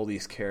you have all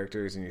these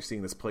characters and you're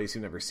seeing this place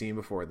you've never seen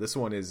before. This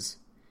one is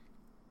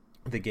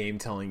the game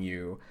telling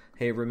you,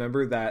 hey,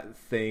 remember that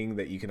thing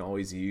that you can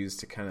always use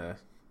to kind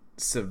of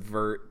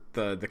subvert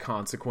the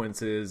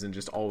consequences and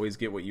just always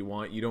get what you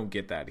want? You don't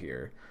get that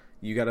here.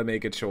 You got to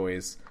make a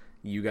choice.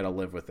 You got to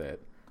live with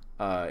it.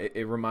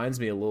 It reminds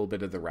me a little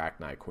bit of the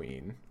Rachni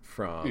Queen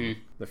from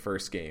the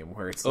first game,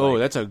 where it's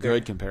that's a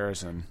good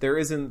comparison. There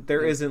isn't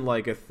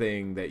a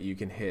thing that you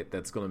can hit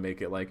that's going to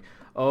make it the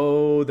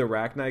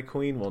Rachni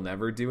Queen will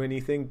never do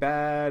anything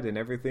bad and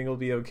everything will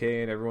be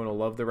okay and everyone will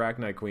love the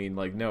Rachni Queen.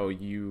 No,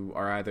 you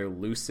are either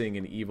loosing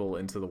an evil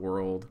into the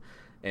world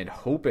and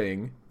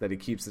hoping that it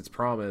keeps its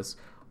promise,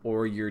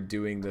 or you're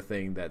doing the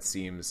thing that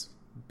seems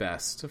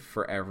best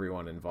for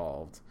everyone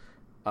involved.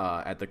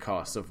 At the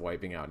cost of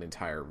wiping out an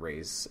entire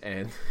race.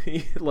 And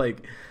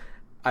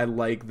I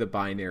like the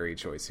binary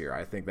choice here.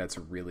 I think that's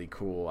really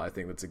cool. I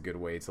think that's a good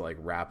way to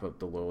wrap up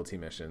the loyalty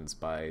missions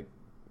by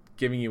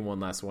giving you one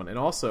last one. And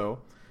also,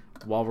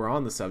 while we're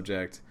on the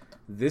subject,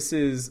 this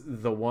is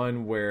the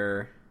one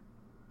where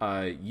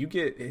you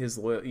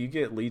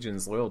get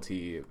Legion's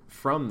loyalty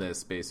from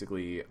this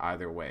basically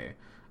either way.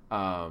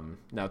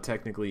 Now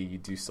technically you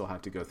do still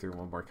have to go through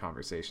one more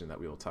conversation that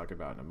we will talk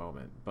about in a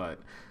moment, but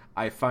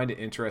I find it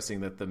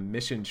interesting that the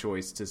mission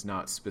choice does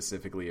not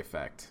specifically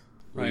affect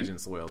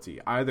Legion's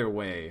loyalty. Either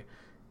way,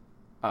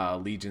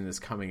 Legion is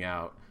coming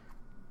out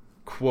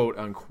quote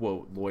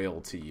unquote loyal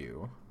to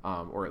you,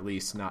 or at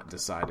least not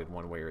decided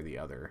one way or the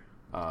other.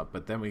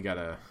 But then we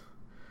gotta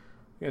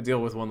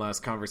deal with one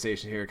last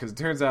conversation here, because it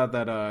turns out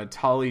that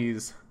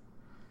Tali's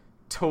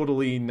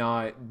totally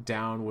not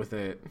down with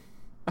it.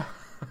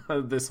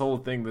 This whole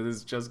thing that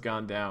has just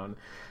gone down,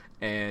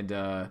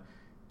 and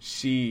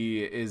she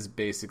is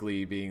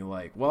basically being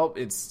well,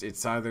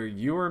 it's either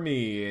you or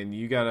me, and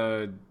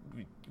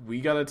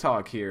we gotta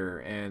talk here.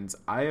 And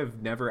I have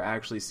never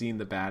actually seen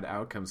the bad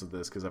outcomes of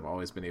this, because I've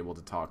always been able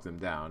to talk them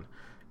down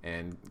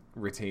and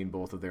retain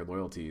both of their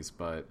loyalties.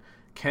 But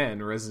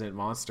Ken, Resident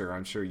Monster,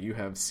 I'm sure you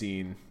have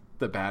seen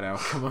the bad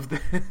outcome of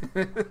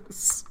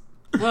this.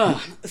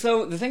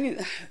 So the thing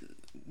is,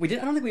 I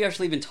don't think we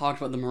actually even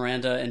talked about the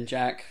Miranda and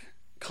Jack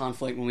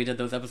conflict when we did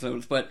those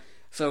episodes, but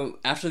so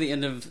after the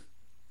end of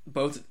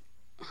both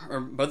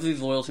of these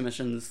loyalty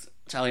missions,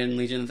 Italian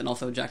Legions and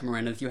also Jack and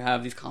Miranda's, you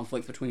have these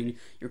conflicts between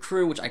your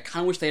crew, which I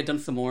kind of wish they had done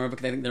some more of,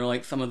 because I think they're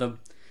like some of the,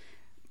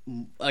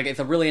 like, it's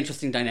a really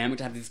interesting dynamic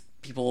to have these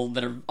people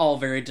that are all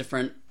very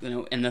different,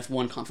 in this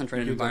one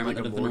concentrated environment.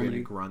 Like a that is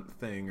Morgan Grunt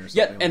thing or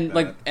something. Yeah, and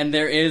like that. and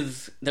there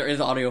is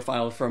audio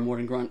files from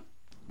Morgan Grunt.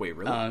 Wait,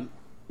 really?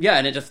 Yeah,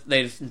 and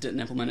they just didn't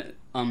implement it.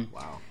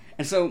 Wow.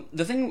 And so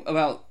the thing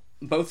about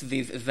both of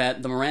these is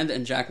that the Miranda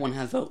and Jack one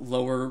has a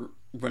lower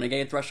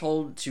renegade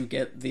threshold to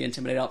get the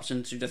intimidate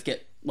option, to just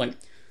get, like,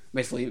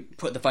 basically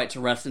put the fight to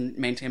rest and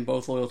maintain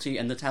both loyalty,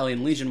 and the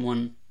Italian Legion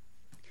one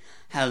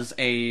has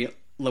a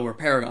lower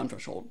Paragon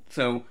threshold.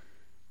 So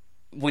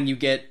when you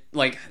get,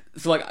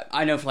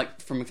 I know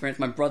from experience,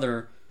 my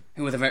brother,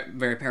 who was a very,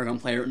 very Paragon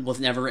player, was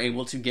never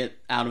able to get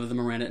out of the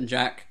Miranda and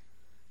Jack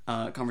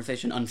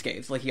conversation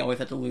unscathed. Like, he always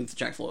had to lose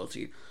Jack's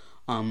loyalty.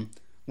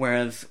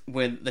 Whereas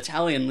with the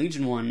Italian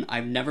Legion one,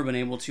 I've never been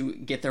able to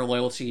get their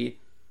loyalty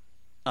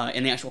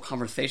in the actual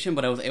conversation,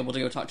 but I was able to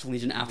go talk to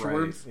Legion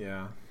afterwards. Right,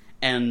 yeah.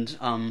 And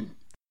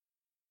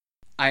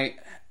I,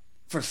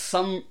 for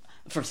some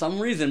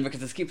reason, because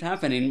this keeps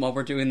happening while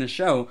we're doing this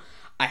show,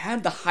 I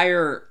had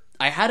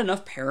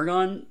enough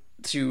Paragon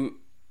to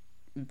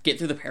get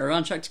through the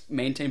Paragon check to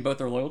maintain both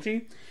their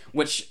loyalty,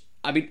 which,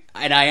 I mean,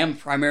 and I am a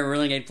primary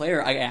Renegade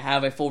player. I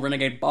have a full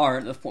Renegade bar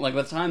at this point. Like,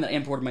 by the time that I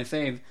imported my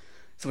save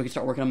so we could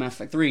start working on Mass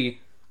Effect 3,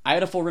 I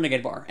had a full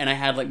Renegade bar, and I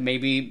had, like,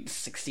 maybe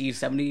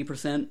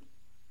 60-70%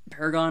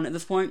 Paragon at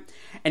this point,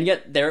 and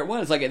yet there it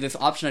was, like, this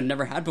option I'd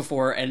never had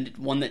before, and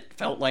one that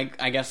felt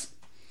like, I guess,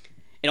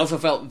 it also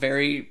felt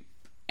very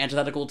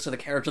antithetical to the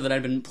character that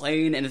I'd been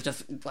playing, and it's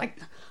just, like,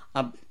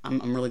 I'm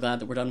really glad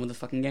that we're done with this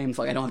fucking game,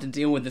 so, like, I don't have to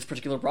deal with this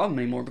particular problem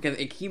anymore, because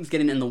it keeps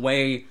getting in the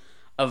way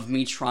of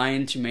me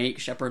trying to make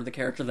Shepard the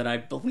character that I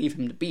believe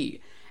him to be,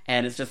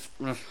 and it's just,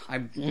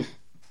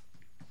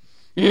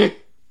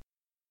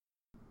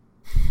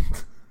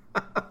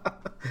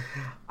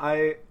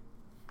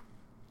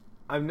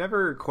 I've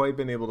never quite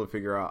been able to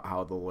figure out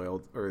how the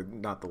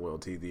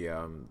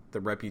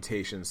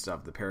reputation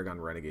stuff, the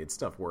Paragon Renegade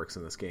stuff works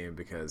in this game,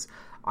 because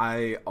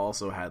I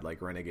also had,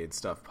 like, Renegade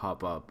stuff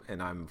pop up,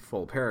 and I'm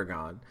full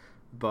Paragon,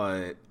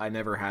 but I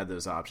never had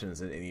those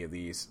options in any of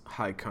these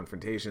high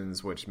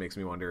confrontations, which makes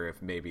me wonder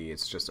if maybe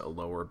it's just a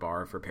lower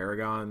bar for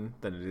Paragon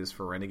than it is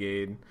for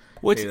Renegade.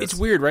 Well, it's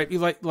weird, right?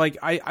 Like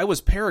I was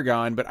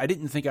Paragon, but I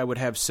didn't think I would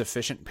have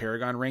sufficient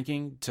Paragon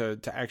ranking to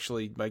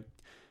actually, like,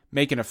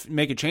 make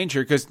a change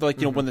here, because, like,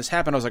 when this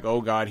happened, I was like,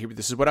 oh god,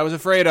 this is what I was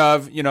afraid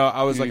of.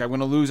 I was like, I'm going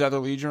to lose either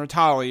Legion or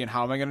Tali, and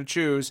how am I going to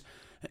choose?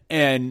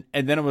 And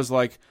then it was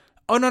like,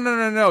 oh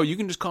no, you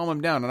can just calm him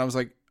down. And I was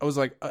like,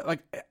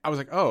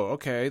 oh,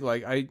 okay,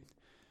 like,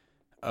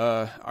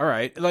 all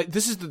right, like,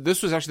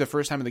 this was actually the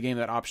first time in the game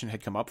that option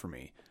had come up for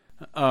me.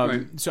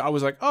 Right. So I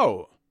was like,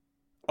 oh,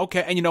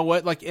 okay. And you know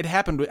what? Like, it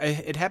happened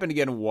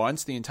again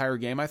once the entire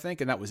game, I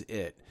think, and that was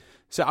it.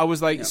 So I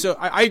was like, yeah. So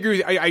I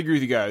agree. I agree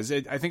with you guys.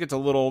 I think it's a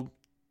little,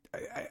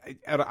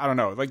 I don't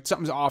know, like,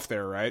 something's off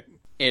there, right?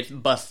 It's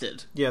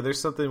busted. Yeah, there's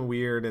something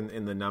weird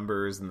in the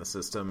numbers and the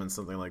system and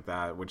something like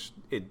that, which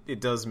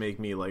it does make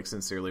me, like,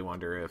 sincerely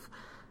wonder if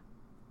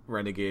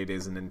Renegade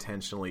is an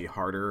intentionally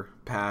harder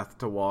path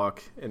to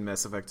walk in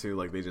Mass Effect 2.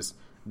 Like, they just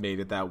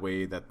made it that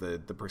way, that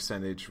the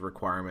percentage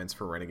requirements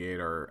for Renegade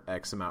are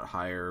X amount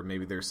higher.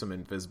 Maybe there's some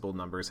invisible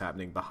numbers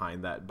happening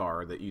behind that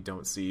bar that you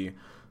don't see.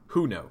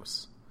 Who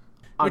knows?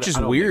 Which is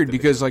weird,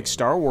 because, like,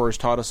 Star Wars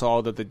taught us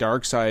all that the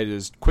dark side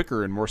is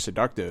quicker and more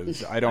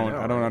seductive. I don't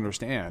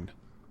understand.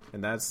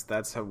 And that's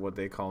what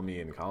they call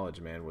me in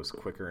college, man, was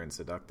quicker and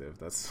seductive.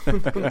 That's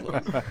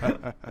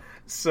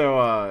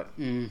so.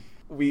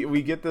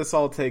 We get this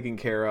all taken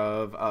care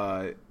of.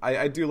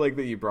 I do like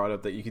that you brought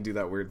up that you can do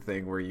that weird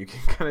thing where you can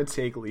kind of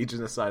take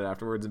Legion aside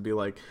afterwards and be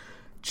like,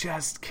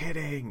 "Just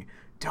kidding,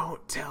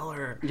 don't tell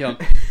her." Yeah,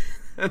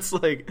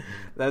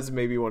 that's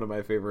maybe one of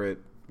my favorite,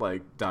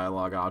 like,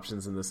 dialogue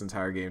options in this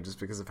entire game, just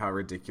because of how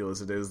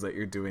ridiculous it is that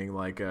you're doing,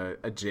 like, a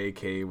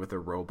JK with a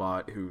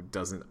robot who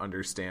doesn't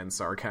understand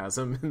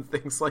sarcasm and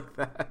things like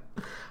that.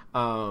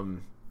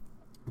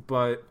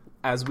 But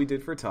as we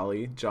did for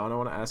Tali, John, I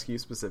want to ask you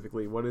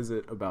specifically, what is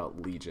it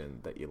about Legion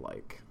that you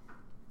like?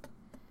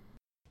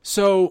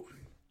 So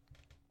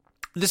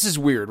this is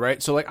weird,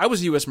 right? So, like, I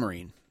was a U.S.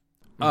 Marine,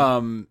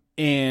 and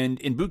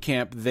in boot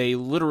camp they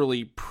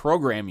literally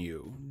program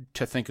you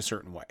to think a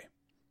certain way,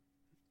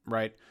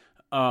 right?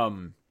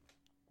 In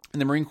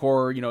the Marine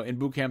Corps, in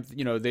boot camp,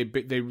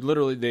 they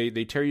literally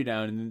they tear you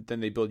down and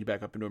then they build you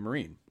back up into a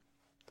Marine.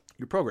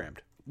 You're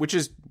programmed, which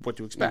is what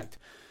to expect.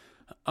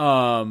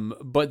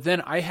 But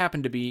then I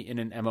happen to be in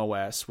an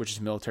MOS, which is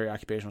military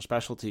occupational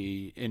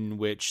specialty, in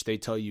which they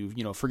tell you,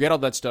 forget all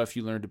that stuff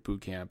you learned at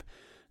boot camp.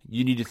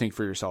 You need to think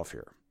for yourself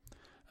here.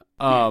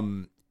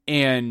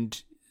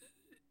 And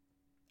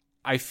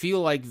I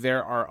feel like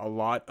there are a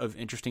lot of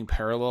interesting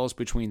parallels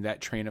between that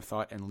train of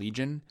thought and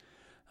Legion.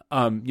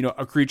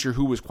 a creature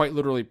who was quite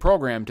literally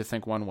programmed to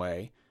think one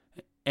way,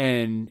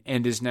 and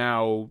is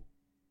now,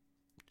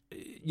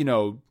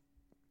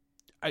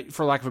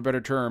 for lack of a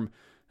better term,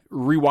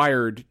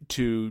 rewired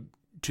to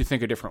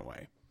think a different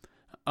way.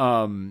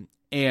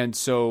 And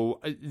so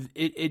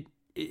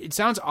it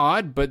sounds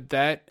odd, but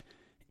that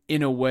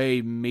in a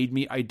way made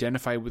me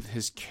identify with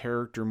his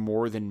character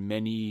more than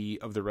many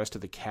of the rest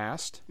of the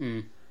cast.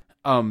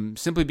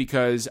 Simply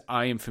because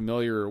I am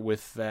familiar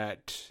with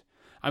that.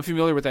 I'm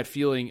familiar with that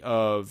feeling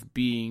of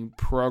being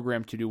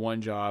programmed to do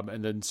one job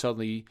and then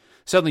suddenly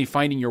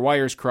finding your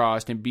wires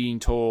crossed and being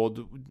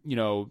told,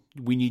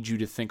 we need you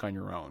to think on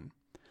your own.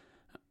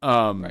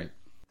 Right.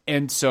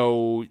 And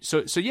so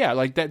yeah,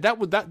 like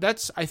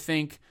that's I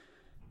think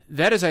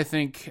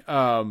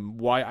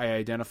why I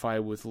identify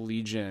with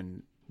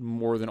Legion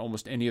more than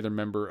almost any other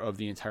member of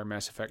the entire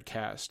Mass Effect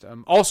cast.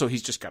 Also,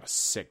 he's just got a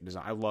sick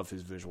design. I love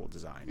his visual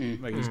design.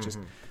 Like he's just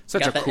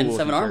such a cool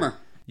N7 armor.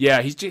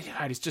 Yeah, he's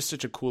just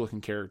such a cool looking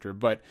character.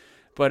 But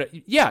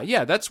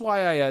yeah, that's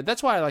why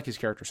I like his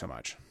character so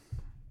much.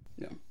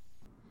 Yeah,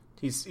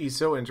 he's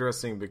so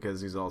interesting because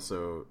he's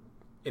also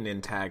an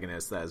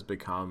antagonist that has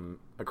become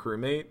a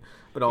crewmate,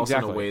 but also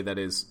in a way that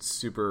is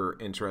super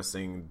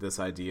interesting. This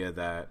idea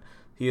that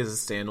he is a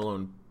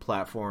standalone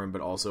platform,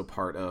 but also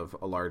part of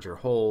a larger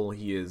whole.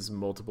 He is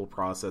multiple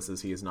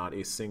processes. He is not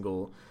a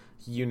single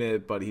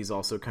unit, but he's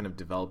also kind of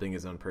developing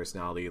his own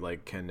personality,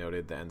 like Ken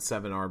noted, the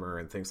N7 armor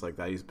and things like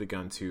that. He's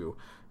begun to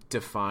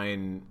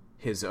define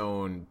his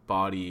own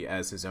body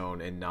as his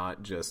own and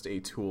not just a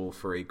tool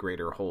for a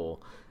greater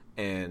whole,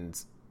 and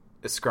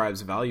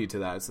ascribes value to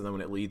that. So then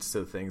when it leads to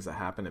the things that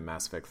happen in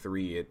Mass Effect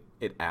 3,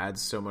 it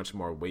adds so much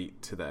more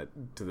weight to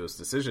those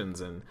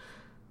decisions. And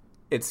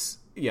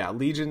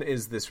Legion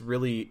is this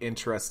really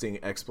interesting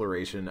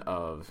exploration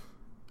of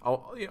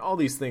all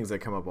these things that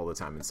come up all the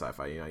time in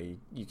sci-fi.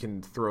 You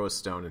can throw a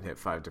stone and hit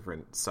 5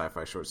 different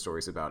sci-fi short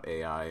stories about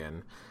AI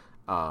and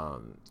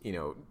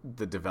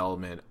the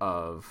development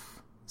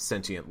of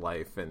sentient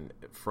life and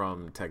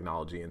from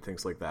technology and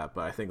things like that.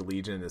 But I think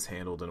Legion is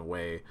handled in a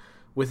way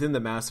within the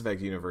Mass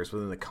Effect universe,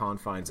 within the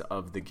confines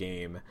of the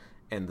game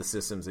and the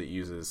systems it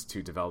uses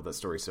to develop that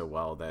story so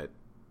well that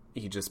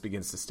he just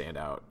begins to stand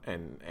out,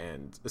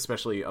 and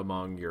especially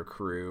among your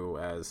crew,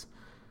 as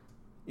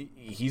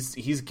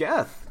he's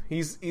Geth.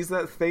 He's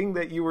that thing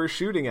that you were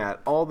shooting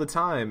at all the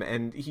time,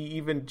 and he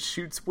even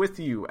shoots with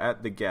you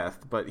at the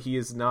Geth, but he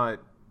is not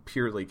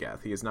purely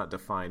Geth. He is not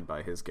defined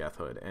by his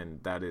Gethhood, and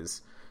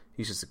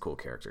he's just a cool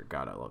character.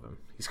 God, I love him.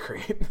 He's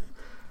great.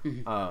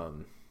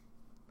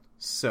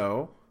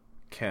 So,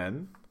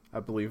 Ken, I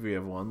believe we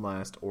have one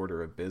last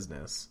order of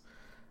business.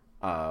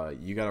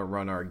 You got to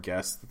run our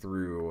guests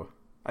through.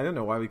 I don't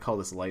know why we call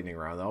this lightning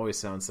round. It always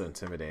sounds so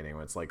intimidating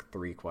when it's like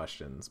 3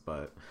 questions,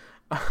 but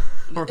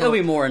it'll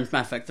be more in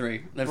Mass Effect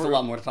 3. There's a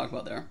lot more to talk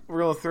about there.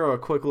 We're going to throw a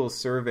quick little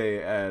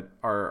survey at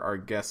our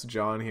guest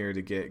John here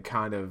to get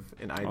kind of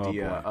an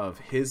idea of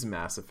his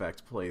Mass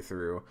Effect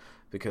playthrough,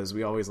 because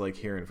we always like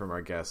hearing from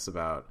our guests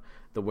about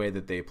the way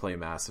that they play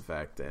Mass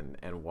Effect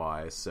and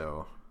why.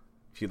 So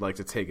if you'd like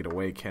to take it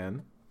away,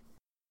 Ken.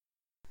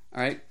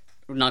 All right.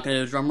 We're not going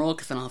to do a drum roll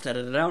because then I'll have to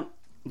edit it out.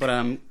 But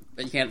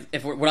you can't.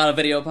 If we're not a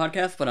video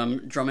podcast, but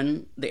I'm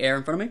drumming the air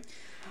in front of me.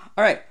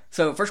 All right.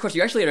 So first question,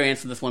 you actually already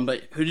answered this one,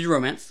 but who did you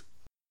romance?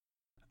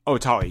 Oh,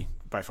 Tali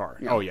by far.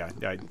 Yeah. Oh yeah,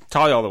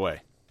 Tali all the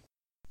way.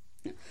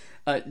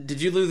 Yeah.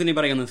 Did you lose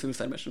anybody on the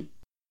suicide mission?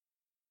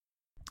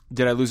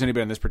 Did I lose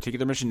anybody on this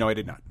particular mission? No, I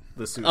did not.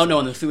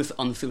 On the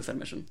suicide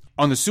mission.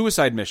 On the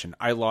suicide mission,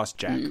 I lost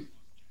Jack.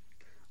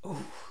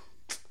 Oh.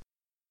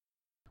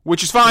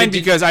 Which is fine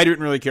because I didn't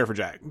really care for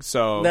Jack.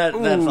 So that's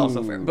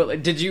also fair. But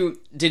like, did you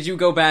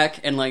go back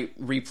and like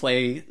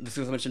replay the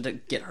suicide mission to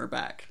get her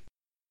back?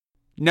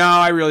 No,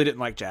 I really didn't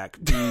like Jack.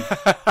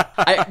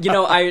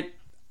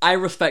 I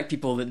respect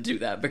people that do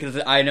that, because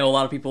I know a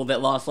lot of people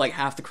that lost like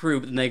half the crew,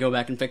 but then they go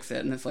back and fix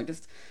it, and it's like,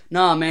 just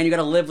nah, man, you got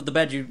to live with the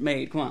bed you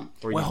made. Come on.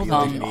 Well, hold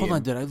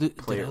on. Did I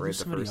lose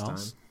somebody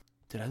else?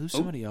 Did I lose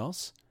somebody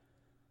else?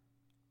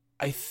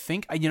 I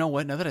think, you know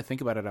what, now that I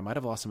think about it, I might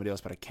have lost somebody else,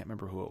 but I can't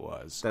remember who it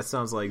was. That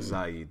sounds like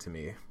Zaid to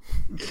me.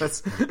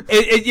 That's oh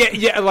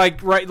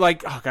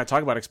god,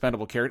 talk about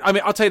expendable character. I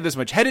mean, I'll tell you this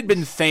much. Had it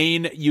been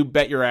Thane, you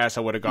bet your ass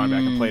I would have gone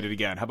back and played it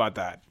again. How about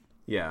that?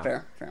 Yeah.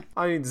 Fair.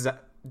 I mean,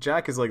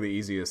 Jack is like the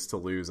easiest to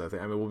lose, I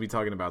think. I mean, we'll be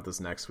talking about this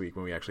next week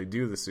when we actually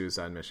do the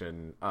Suicide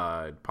Mission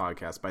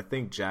podcast, but I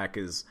think Jack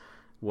is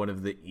one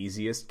of the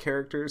easiest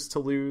characters to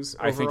lose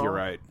overall. I think you're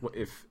right.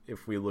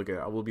 If we look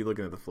at, we'll be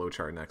looking at the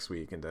flowchart next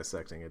week and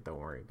dissecting it. Don't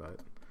worry, but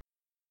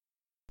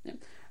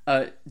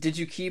yeah. Did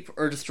you keep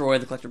or destroy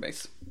the collector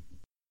base?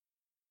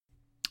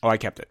 Oh, I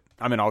kept it.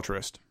 I'm an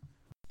altruist.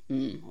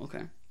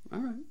 Okay.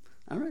 All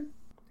right.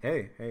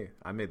 Hey,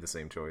 I made the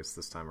same choice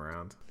this time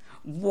around.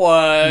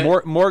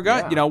 What? More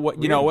gun? Yeah. You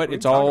know what?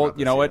 It's all.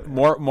 You know what?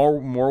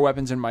 More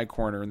weapons in my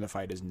corner in the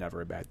fight is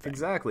never a bad thing.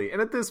 Exactly.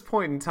 And at this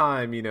point in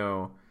time,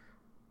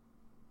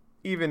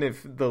 even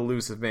if the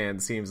elusive man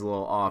seems a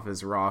little off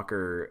his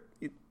rocker,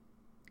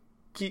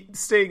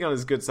 staying on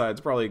his good side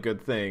is probably a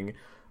good thing.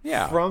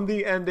 Yeah. From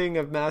the ending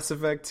of Mass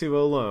Effect 2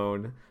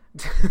 alone,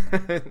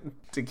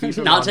 to keep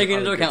not taking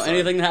into account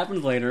anything that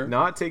happens later.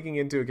 Not taking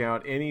into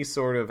account any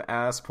sort of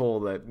ass pull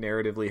that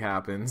narratively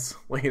happens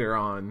later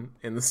on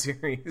in the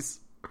series.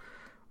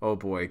 Oh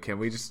boy, can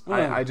we just...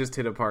 I just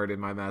hit a part in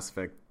my Mass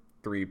Effect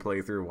 3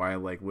 playthrough where I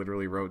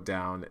literally wrote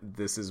down,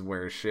 this is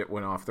where shit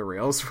went off the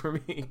rails for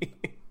me.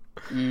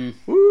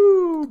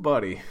 Woo,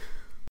 buddy.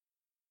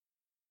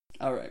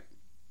 Alright,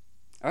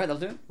 that'll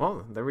do it.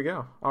 Well, there we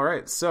go. All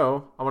right,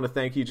 so I want to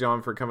thank you,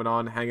 John, for coming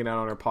on, hanging out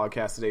on our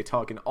podcast today,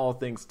 talking all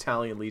things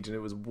Talion Legion.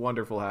 It was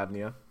wonderful having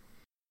you.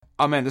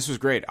 Oh man, this was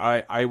great.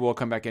 I will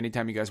come back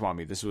anytime you guys want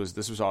me. This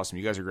was awesome.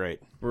 You guys are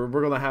great. We're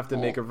gonna have to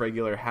make a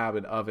regular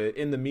habit of it.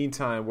 In the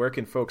meantime, where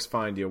can folks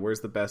find you? Where's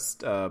the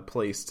best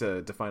place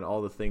to find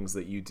all the things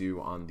that you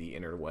do on the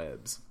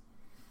interwebs?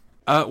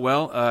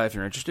 If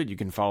you're interested, you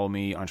can follow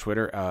me on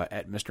Twitter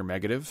at Mr.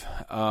 Megative.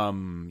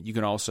 You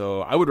can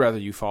also, I would rather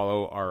you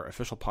follow our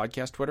official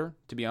podcast Twitter,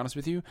 to be honest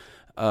with you,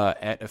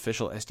 at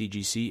official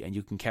SDGC, and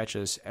you can catch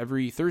us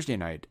every Thursday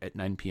night at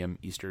 9 p.m.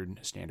 Eastern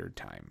Standard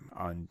Time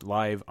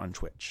live on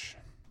Twitch.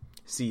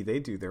 See, they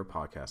do their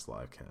podcast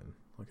live, Ken.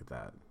 Look at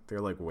that.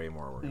 They're way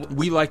more organized.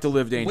 We like to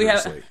live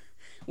dangerously.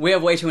 We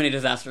have way too many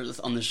disasters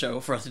on the show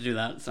for us to do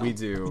that. So. We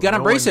do. You gotta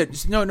embrace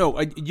it. No,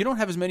 you don't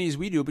have as many as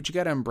we do, but you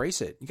gotta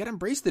embrace it. You gotta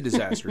embrace the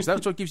disasters.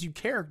 That's what gives you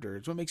character.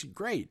 It's what makes it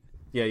great.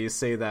 Yeah, you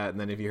say that, and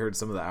then if you heard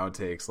some of the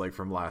outtakes,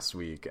 from last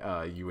week,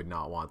 you would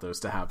not want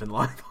those to happen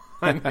live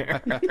on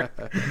there.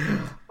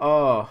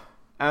 Oh,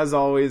 as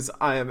always,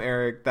 I am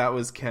Eric. That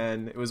was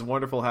Ken. It was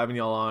wonderful having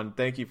y'all on.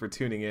 Thank you for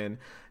tuning in.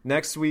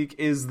 Next week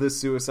is the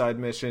suicide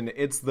mission.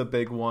 It's the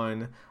big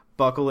one.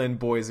 Buckle in,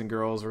 boys and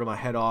girls. We're going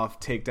to head off,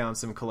 take down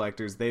some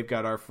collectors. They've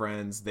got our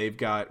friends. They've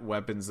got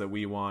weapons that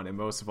we want. And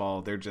most of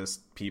all, they're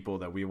just people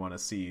that we want to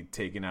see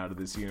taken out of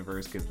this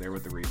universe because they're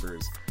with the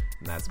Reapers.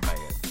 And that's bad.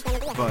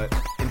 But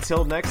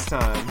until next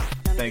time,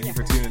 thank you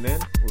for tuning in.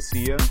 We'll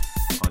see you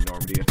on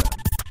Normandy FM.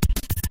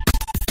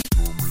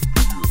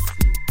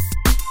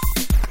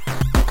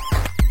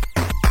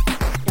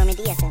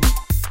 Normandy FM.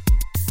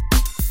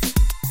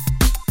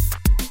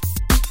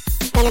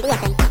 Normandy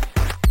FM.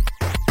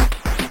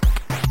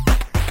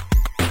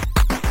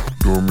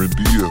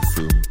 Normandy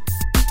FM.